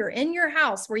computer, in your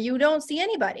house where you don't see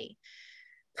anybody,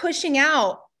 pushing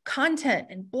out content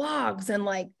and blogs and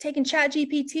like taking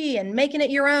ChatGPT and making it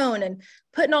your own and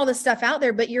putting all this stuff out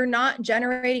there, but you're not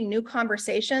generating new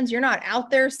conversations. You're not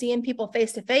out there seeing people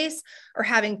face to face or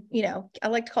having, you know, I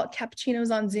like to call it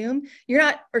cappuccinos on Zoom. You're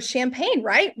not, or champagne,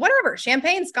 right? Whatever,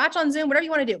 champagne, scotch on Zoom, whatever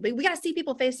you want to do. But we got to see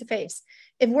people face to face.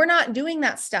 If we're not doing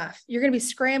that stuff, you're going to be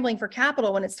scrambling for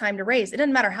capital when it's time to raise. It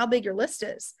doesn't matter how big your list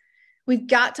is. We've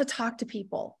got to talk to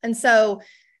people. And so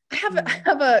I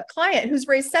have a client who's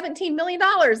raised $17 million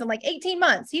in like 18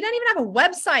 months. He doesn't even have a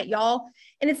website, y'all.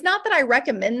 And it's not that I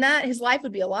recommend that. His life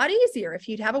would be a lot easier if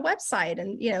he'd have a website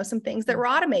and, you know, some things that were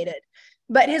automated.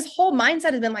 But his whole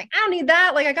mindset has been like, I don't need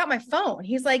that. Like, I got my phone.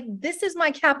 He's like, this is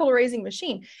my capital raising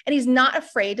machine. And he's not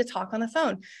afraid to talk on the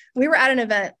phone. We were at an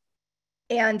event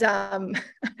and I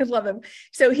love him.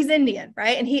 So he's Indian,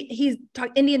 right? And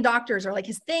Indian doctors are like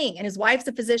his thing. And his wife's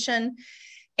a physician.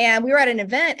 And we were at an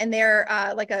event and they're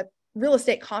like a real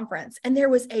estate conference. And there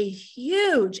was a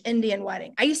huge Indian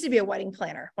wedding. I used to be a wedding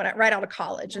planner right out of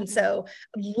college. And so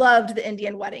loved the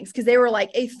Indian weddings because they were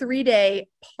like a 3-day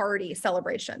party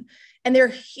celebration. And they're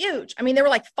huge. I mean, there were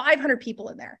like 500 people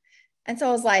in there. And so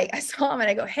I was like, I saw him and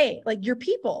I go, hey, like your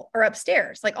people are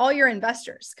upstairs, like all your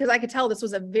investors. Cause I could tell this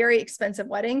was a very expensive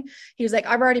wedding. He was like,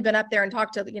 I've already been up there and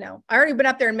talked to, you know, I already been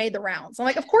up there and made the rounds. I'm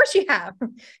like, of course you have,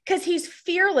 because he's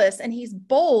fearless and he's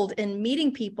bold in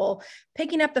meeting people,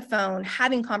 picking up the phone,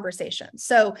 having conversations.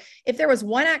 So if there was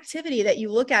one activity that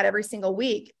you look at every single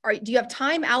week, do you have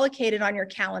time allocated on your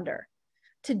calendar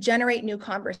to generate new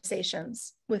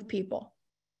conversations with people?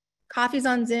 Coffees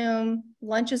on Zoom,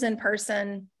 lunches in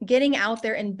person, getting out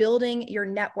there and building your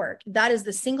network. That is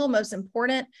the single most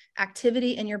important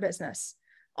activity in your business.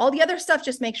 All the other stuff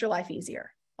just makes your life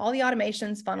easier. All the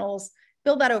automations, funnels,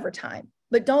 build that over time.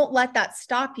 But don't let that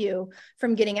stop you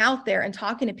from getting out there and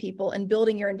talking to people and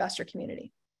building your investor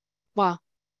community. Wow.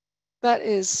 That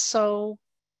is so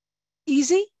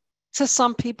easy to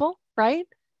some people, right?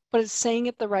 But it's saying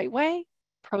it the right way,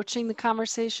 approaching the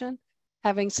conversation,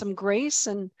 having some grace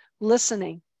and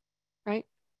listening, right?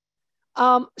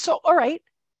 So, all right,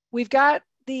 we've got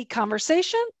the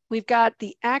conversation, we've got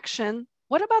the action.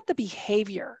 What about the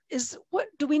behavior? What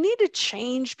do we need to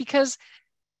change? Because,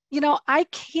 you know, I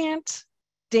can't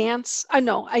dance. I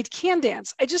know I can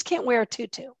dance. I just can't wear a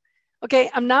tutu.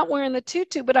 Okay, I'm not wearing the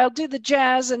tutu, but I'll do the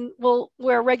jazz and we'll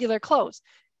wear regular clothes.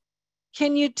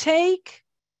 Can you take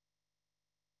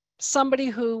somebody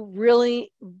who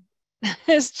really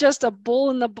is just a bull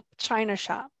in the china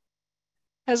shop,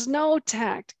 has no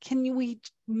tact? We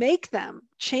make them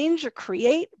change or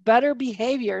create better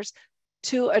behaviors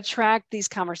to attract these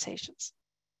conversations?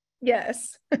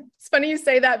 Yes. It's funny you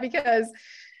say that because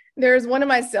there's one of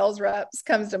my sales reps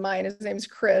comes to mind. His name's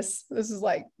Chris. This is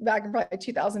like back in probably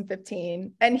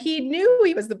 2015. And he knew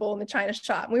he was the bull in the china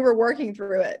shop. We were working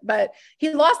through it, but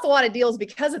he lost a lot of deals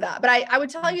because of that. But I would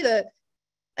tell you that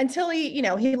until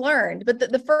he learned, but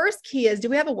the first key is, do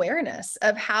we have awareness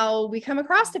of how we come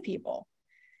across to people?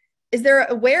 Is there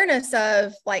awareness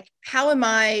of like, how am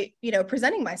I,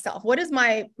 presenting myself? What does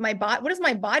my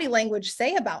body language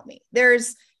say about me?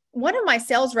 There's one of my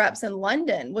sales reps in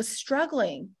London was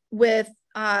struggling with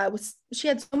she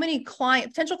had so many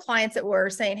potential clients that were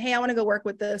saying, hey, I want to go work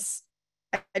with this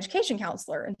education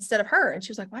counselor instead of her. And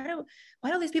she was like, why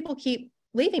do these people keep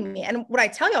leaving me? And what I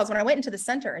tell y'all is when I went into the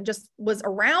center and just was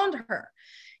around her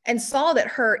and saw that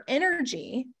her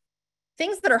energy,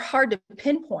 things that are hard to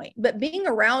pinpoint, but being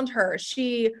around her,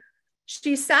 she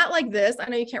sat like this. I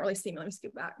know you can't really see me. Let me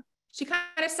scoot back. She kind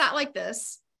of sat like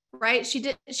this, right?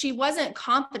 She wasn't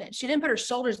confident. She didn't put her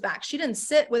shoulders back. She didn't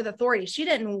sit with authority. She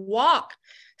didn't walk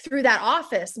through that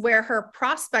office where her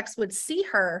prospects would see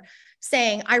her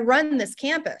saying, I run this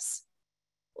campus.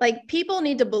 Like, people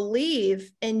need to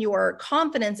believe in your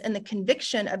confidence and the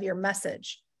conviction of your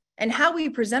message. And how we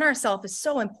present ourselves is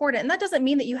so important. And that doesn't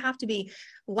mean that you have to be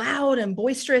loud and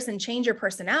boisterous and change your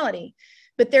personality.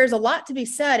 But there's a lot to be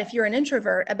said if you're an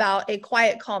introvert about a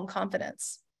quiet, calm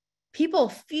confidence. People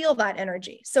feel that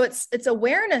energy. So it's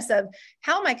awareness of,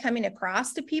 how am I coming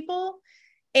across to people,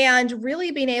 and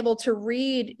really being able to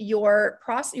read your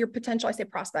potential, I say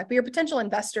prospect, but your potential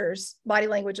investors' body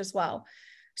language as well.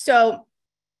 So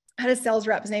I had a sales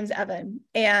rep, his name's Evan,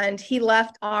 and he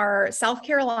left our South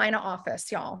Carolina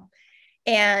office, y'all,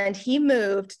 and he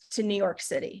moved to New York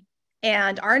City.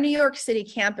 And our New York City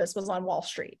campus was on Wall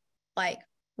Street, like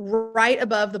right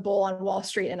above the bull on Wall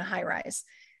Street in a high rise.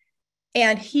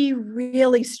 And he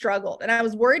really struggled. And I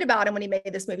was worried about him when he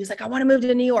made this move. He's like, I want to move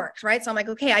to New York, right? So I'm like,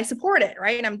 okay, I support it,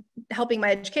 right? And I'm helping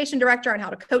my education director on how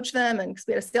to coach them, and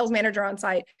we had a sales manager on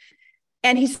site.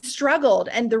 And he struggled.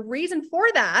 And the reason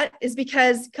for that is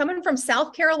because coming from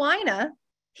South Carolina,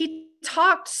 he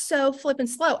talked so flippin'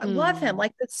 slow. I love him,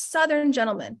 like the Southern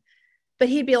gentleman. But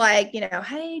he'd be like,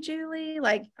 hey, Julie,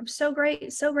 like, I'm so great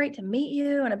to meet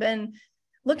you. And I've been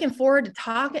looking forward to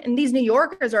talking. And these New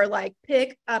Yorkers are like,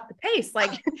 pick up the pace,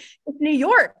 like it's New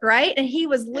York, right? And he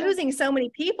was losing so many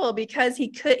people because he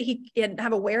didn't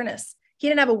have awareness. He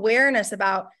didn't have awareness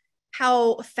about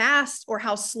how fast or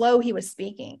how slow he was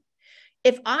speaking.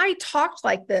 If I talked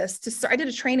like this, I did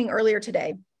a training earlier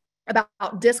today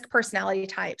about DISC personality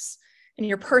types and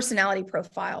your personality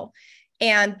profile.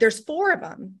 And there's 4 of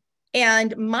them.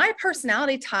 And my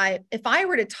personality type, if I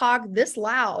were to talk this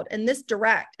loud and this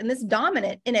direct and this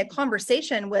dominant in a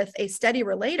conversation with a steady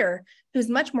relator who's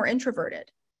much more introverted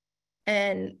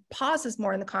and pauses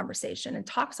more in the conversation and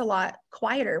talks a lot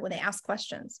quieter when they ask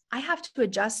questions, I have to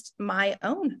adjust my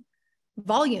own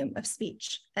volume of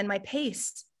speech and my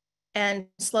pace and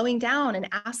slowing down and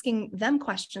asking them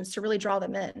questions to really draw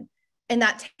them in. And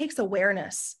that takes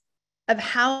awareness of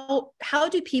how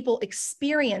do people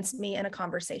experience me in a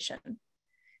conversation,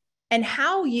 and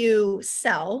how you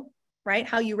sell, right?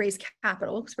 How you raise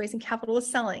capital, because raising capital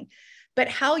is selling, but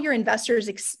how your investors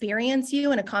experience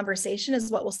you in a conversation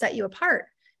is what will set you apart.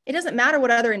 It doesn't matter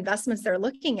what other investments they're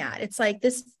looking at. It's like,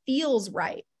 this feels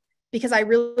right because I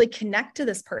really connect to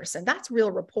this person. That's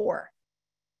real rapport,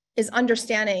 is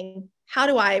understanding how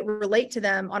do I relate to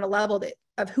them on a level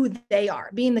of who they are,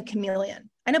 being the chameleon.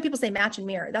 I know people say match and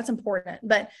mirror. That's important,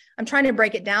 but I'm trying to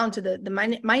break it down to the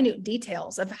minute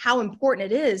details of how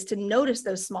important it is to notice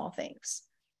those small things.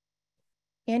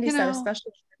 Andy said,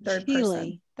 especially third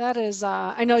person. That is,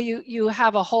 I know you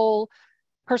have a whole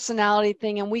personality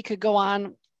thing, and we could go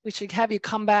on. We should have you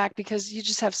come back because you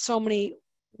just have so many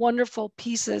wonderful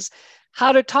pieces,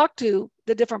 how to talk to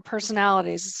the different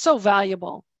personalities. It's so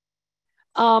valuable.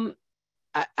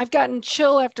 I've gotten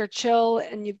chill after chill,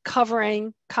 and you're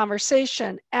covering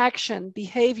conversation, action,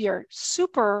 behavior,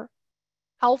 super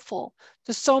helpful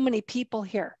to so many people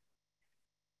here.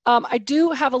 I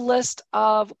do have a list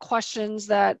of questions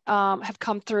that have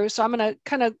come through, so I'm going to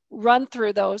kind of run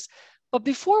through those. But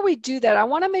before we do that, I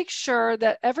want to make sure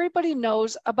that everybody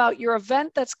knows about your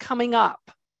event that's coming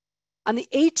up on the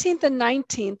 18th and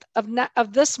 19th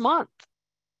of this month.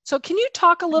 So can you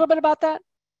talk a little bit about that?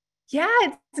 Yeah,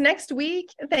 it's next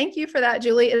week. Thank you for that,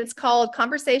 Julie. It's called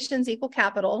Conversations Equal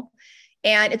Capital,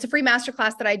 and it's a free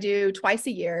masterclass that I do twice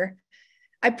a year.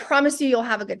 I promise you'll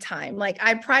have a good time. Like,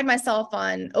 I pride myself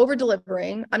on over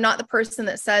delivering. I'm not the person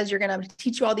that says you're going to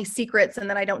teach you all these secrets and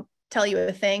then I don't tell you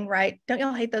a thing, right? Don't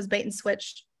y'all hate those bait and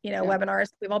switch, webinars?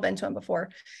 We've all been to them before.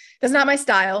 That's not my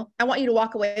style. I want you to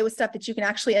walk away with stuff that you can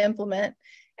actually implement.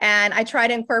 And I try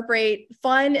to incorporate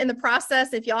fun in the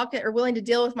process. If y'all are willing to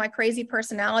deal with my crazy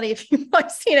personality, if you've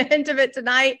seen a hint of it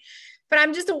tonight, but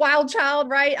I'm just a wild child,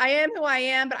 right? I am who I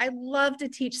am, but I love to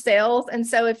teach sales. And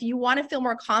so if you want to feel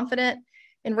more confident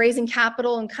in raising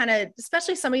capital and kind of,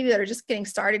 especially some of you that are just getting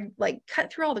started, like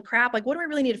cut through all the crap, like what do I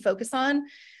really need to focus on?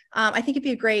 I think it'd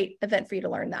be a great event for you to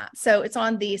learn that. So it's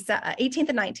on the 18th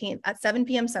and 19th at 7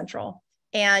 p.m. Central.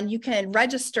 And you can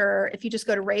register if you just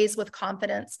go to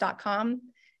raisewithconfidence.com.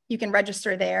 You can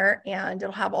register there and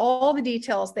it'll have all the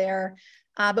details there.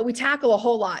 But we tackle a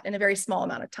whole lot in a very small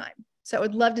amount of time. So I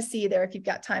would love to see you there if you've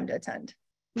got time to attend.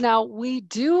 Now we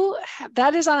do have,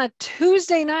 that is on a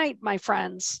Tuesday night, my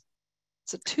friends.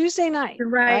 It's a Tuesday night, You're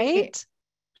right?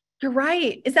 You're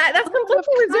right. That's conflict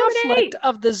with Zoom at 8.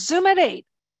 Of the Zoom at 8.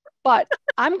 But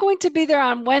I'm going to be there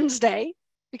on Wednesday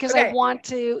because I want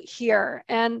to hear.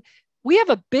 And we have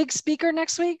a big speaker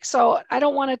next week, so I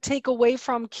don't want to take away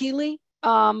from Keeley.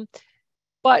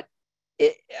 But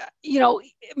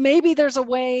maybe there's a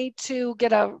way to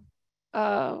get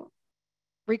a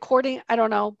recording. I don't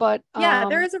know, but yeah,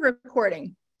 there is a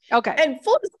recording. Okay. And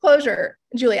full disclosure,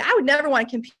 Julie, I would never want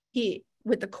to compete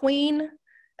with the queen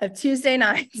of Tuesday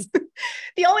nights.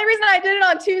 The only reason I did it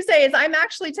on Tuesday is I'm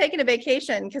actually taking a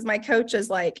vacation because my coach is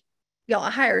like, I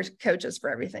hire coaches for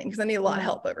everything because I need a lot of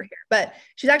help over here. But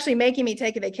she's actually making me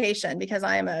take a vacation because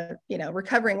I am a,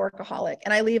 recovering workaholic,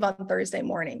 and I leave on Thursday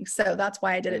morning. So that's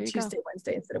why I did it Tuesday,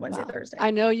 Wednesday instead of Wednesday, Thursday.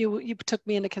 I know you took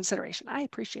me into consideration. I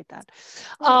appreciate that.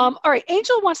 All right.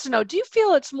 Angel wants to know, do you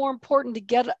feel it's more important to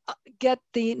get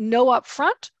the no up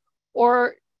front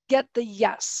or get the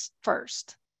yes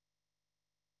first?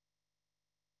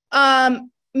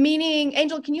 Meaning,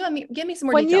 Angel, can you give me some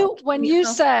more detail? When you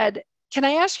said, can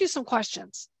I ask you some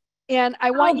questions? And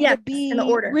I want you to be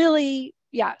really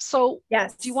Yeah. So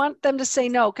Yes. do you want them to say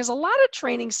no? Because a lot of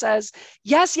training says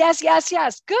yes, yes, yes,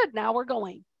 yes. Good. Now we're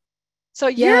going. So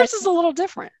yours is a little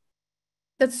different.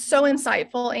 That's so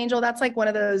insightful, Angel. That's like one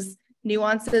of those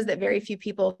nuances that very few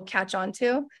people catch on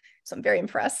to. So I'm very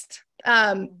impressed.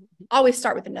 Always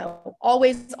start with a no.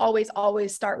 Always, always,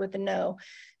 always start with a no.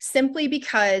 Simply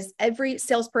because every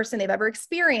salesperson they've ever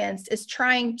experienced is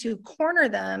trying to corner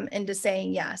them into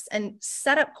saying yes, and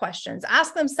set up questions,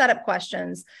 ask them setup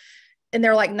questions. And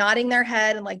they're like nodding their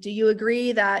head and like, do you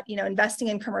agree that, investing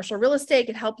in commercial real estate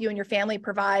could help you and your family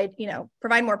provide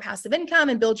more passive income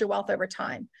and build your wealth over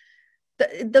time?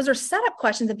 Those are setup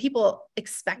questions and people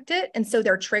expect it. And so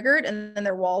they're triggered and then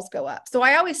their walls go up. So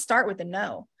I always start with a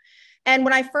no. And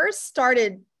when I first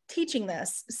started teaching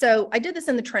this, so I did this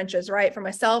in the trenches, right, for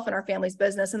myself and our family's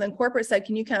business. And then corporate said,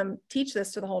 can you come teach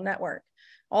this to the whole network,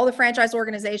 all the franchise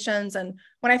organizations? And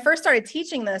when I first started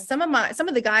teaching this, some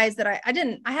of the guys that I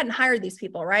hadn't hired these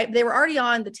people, right? They were already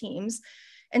on the teams.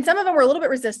 And some of them were a little bit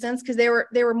resistant because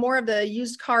they were more of the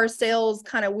used car sales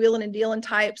kind of wheeling and dealing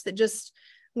types that just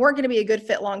weren't going to be a good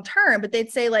fit long term. But they'd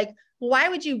say like, why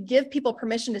would you give people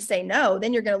permission to say no?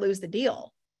 Then you're going to lose the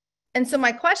deal. And so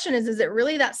my question is it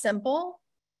really that simple?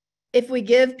 If we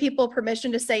give people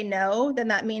permission to say no, then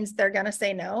that means they're going to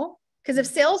say no. Because if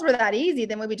sales were that easy,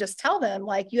 then we would just tell them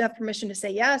like, you have permission to say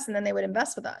yes, and then they would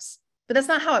invest with us. But that's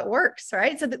not how it works,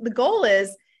 right? So the goal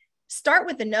is start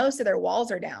with the no so their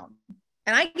walls are down.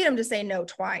 And I get them to say no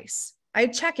twice. I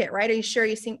check it, right? Are you sure?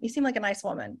 You seem like a nice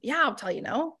woman. Yeah, I'll tell you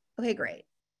no. Okay, great.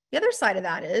 The other side of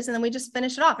that is, and then we just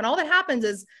finish it off. And all that happens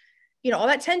is, all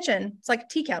that tension, it's like a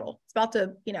tea kettle. It's about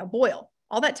to, boil.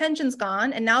 All that tension's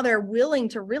gone. And now they're willing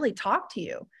to really talk to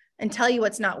you and tell you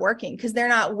what's not working, because they're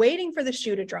not waiting for the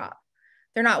shoe to drop.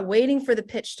 They're not waiting for the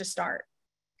pitch to start,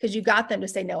 because you got them to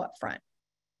say no up front.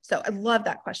 So I love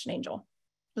that question, Angel.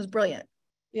 It was brilliant.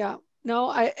 Yeah, no,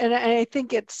 I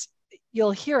think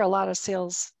you'll hear a lot of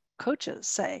sales coaches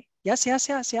say, yes, yes,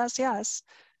 yes, yes, yes.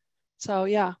 So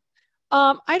yeah.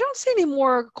 I don't see any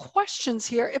more questions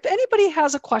here. If anybody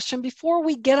has a question before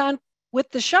we get on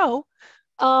with the show,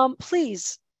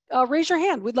 please raise your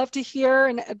hand. We'd love to hear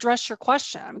and address your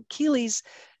question. I mean, Keeley's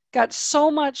got so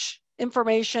much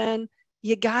information.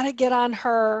 You got to get on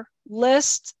her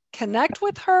list, connect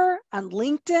with her on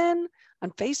LinkedIn,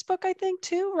 on Facebook, I think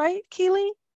too, right,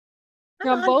 Keeley?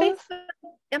 You're on both? Facebook.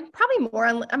 I'm probably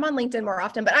I'm on LinkedIn more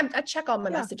often, but I check all my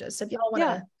messages. So if y'all want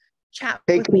to chat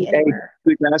with me anywhere.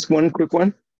 Hey, can I ask one quick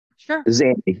one? Sure. This is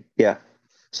Andy. Yeah.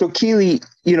 So Keeley,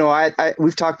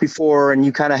 we've talked before, and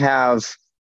you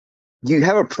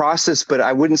have a process, but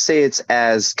I wouldn't say it's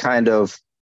as kind of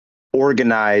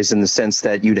organized in the sense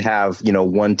that you'd have,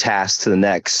 one task to the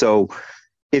next. So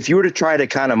if you were to try to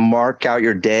kind of mark out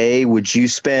your day, would you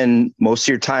spend most of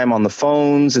your time on the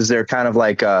phones? Is there kind of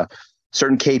like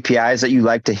certain KPIs that you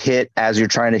like to hit as you're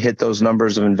trying to hit those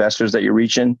numbers of investors that you're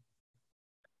reaching?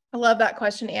 I love that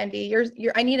question, Andy.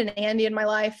 I need an Andy in my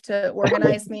life to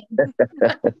organize me.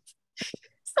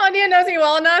 Sonia knows me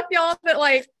well enough, y'all, that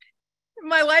like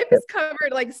my life is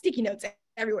covered like sticky notes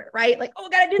everywhere, right? Like, oh,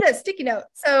 gotta do this, sticky note.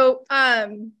 So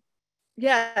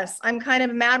yes, I'm kind of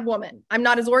a mad woman. I'm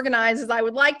not as organized as I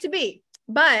would like to be,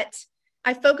 but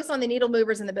I focus on the needle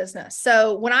movers in the business.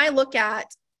 So when I look at,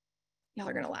 y'all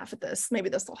are gonna laugh at this, maybe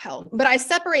this will help, but I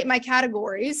separate my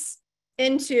categories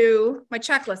into my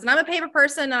checklist. And I'm a paper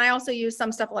person, and I also use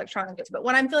some stuff electronically. But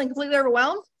when I'm feeling completely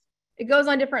overwhelmed, it goes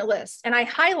on different lists. And I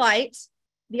highlight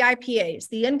the IPAs,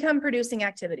 the income producing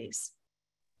activities.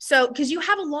 So, because you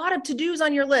have a lot of to-dos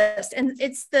on your list, and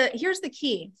here's the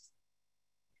key.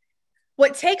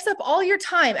 What takes up all your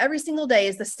time every single day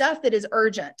is the stuff that is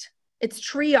urgent. It's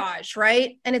triage,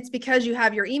 right? And it's because you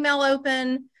have your email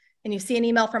open and you see an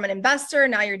email from an investor.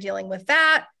 Now you're dealing with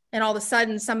that. And all of a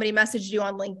sudden somebody messaged you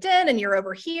on LinkedIn and you're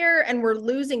over here, and we're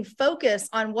losing focus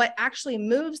on what actually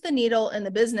moves the needle in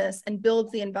the business and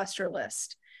builds the investor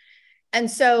list.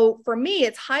 And so for me,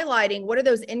 it's highlighting what are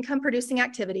those income producing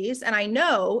activities. And I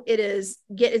know it is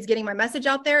getting my message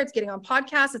out there. It's getting on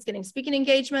podcasts. It's getting speaking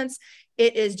engagements.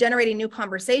 It is generating new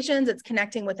conversations. It's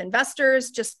connecting with investors,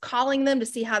 just calling them to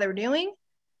see how they're doing.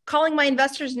 Calling my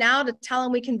investors now to tell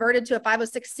them we converted to a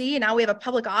 506C and now we have a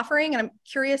public offering. And I'm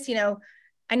curious,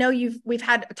 I know we've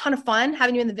had a ton of fun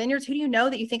having you in the vineyards. Who do you know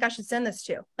that you think I should send this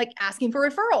to? Like asking for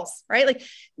referrals, right? Like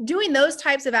doing those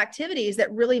types of activities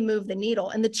that really move the needle.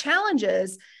 And the challenge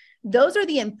is those are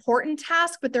the important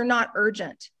tasks, but they're not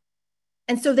urgent.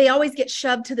 And so they always get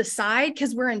shoved to the side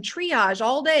because we're in triage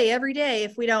all day, every day,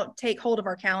 if we don't take hold of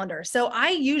our calendar. So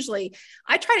I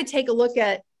try to take a look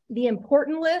at the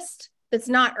important list that's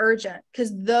not urgent,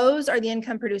 because those are the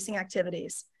income producing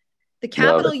activities. The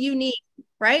capital you need,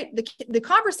 right? The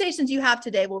conversations you have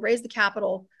today will raise the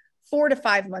capital 4 to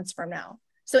 5 months from now.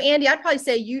 So Andy, I'd probably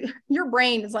say your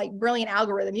brain is like brilliant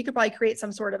algorithm. You could probably create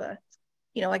some sort of a,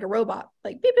 like a robot,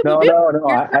 like beep, beep, beep,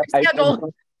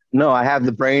 beep. No, I have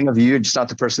the brain of you, just not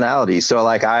the personality. So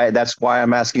like that's why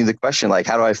I'm asking you the question, like,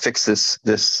 how do I fix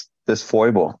this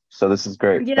foible? So this is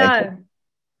great. Yeah.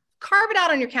 Carve it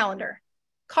out on your calendar.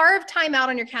 Carve time out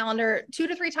on your calendar 2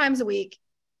 to 3 times a week,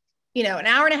 an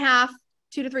hour and a half,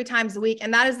 2 to 3 times a week.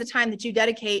 And that is the time that you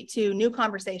dedicate to new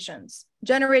conversations,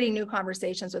 generating new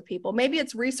conversations with people. Maybe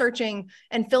it's researching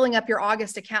and filling up your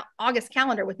August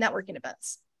calendar with networking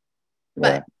events.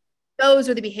 But those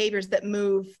are the behaviors that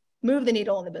move the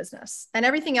needle in the business, and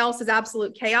everything else is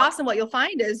absolute chaos. And what you'll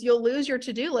find is you'll lose your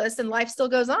to-do list and life still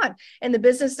goes on and the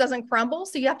business doesn't crumble.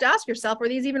 So you have to ask yourself, were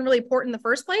these even really important in the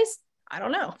first place? I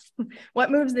don't know.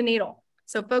 What moves the needle?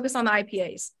 So focus on the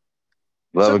IPAs.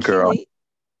 Love it, girl. Keeley,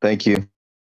 thank you.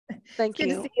 Thank you.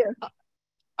 Good to see you.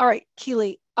 All right,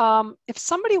 Keeley, if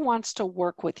somebody wants to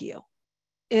work with you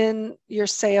in your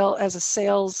sale as a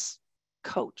sales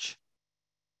coach,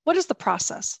 what is the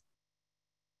process?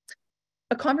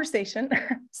 A conversation.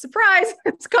 Surprise,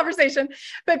 it's a conversation.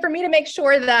 But for me to make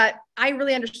sure that I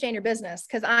really understand your business,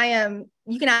 because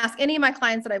you can ask any of my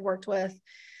clients that I've worked with,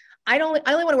 I only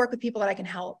want to work with people that I can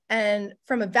help. And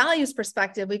from a values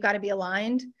perspective, we've got to be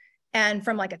aligned. And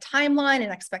from like a timeline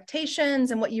and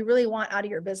expectations and what you really want out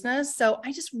of your business. So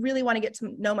I just really want to get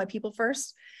to know my people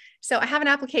first. So I have an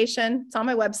application. It's on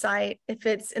my website. If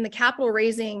it's in the capital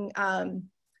raising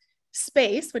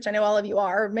space, which I know all of you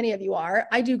are, or many of you are,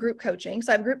 I do group coaching.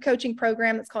 So I have a group coaching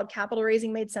program that's called Capital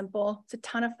Raising Made Simple. It's a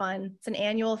ton of fun. It's an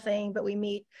annual thing, but we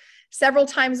meet several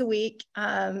times a week.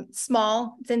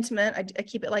 Small, it's intimate. I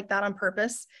keep it like that on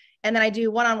purpose. And then I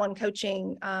do one-on-one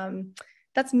coaching.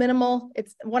 That's minimal.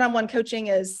 It's one-on-one coaching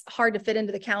is hard to fit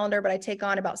into the calendar, but I take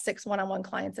on about 6 one-on-one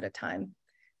clients at a time.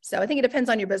 So I think it depends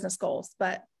on your business goals,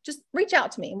 but just reach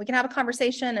out to me and we can have a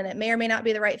conversation, and it may or may not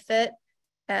be the right fit.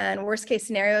 And worst case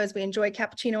scenario is we enjoy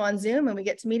cappuccino on Zoom and we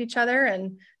get to meet each other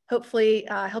and hopefully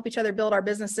help each other build our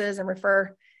businesses and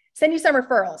send you some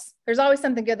referrals. There's always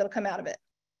something good that'll come out of it.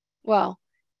 Well,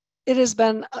 it has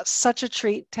been such a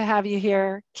treat to have you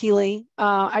here, Keeley.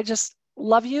 I just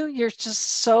love you. You're just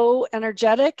so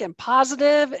energetic and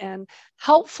positive and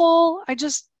helpful. I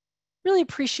just really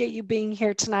appreciate you being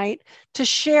here tonight to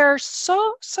share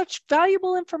such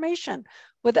valuable information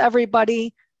with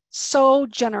everybody so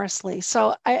generously.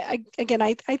 So I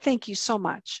thank you so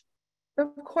much. Of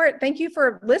course. Thank you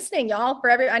for listening, y'all.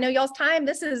 I know y'all's time.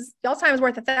 Y'all's time is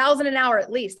worth $1,000 an hour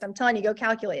at least. I'm telling you, go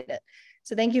calculate it.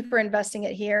 So thank you for investing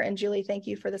it here. And Julie, thank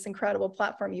you for this incredible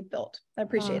platform you've built. I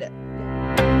appreciate it.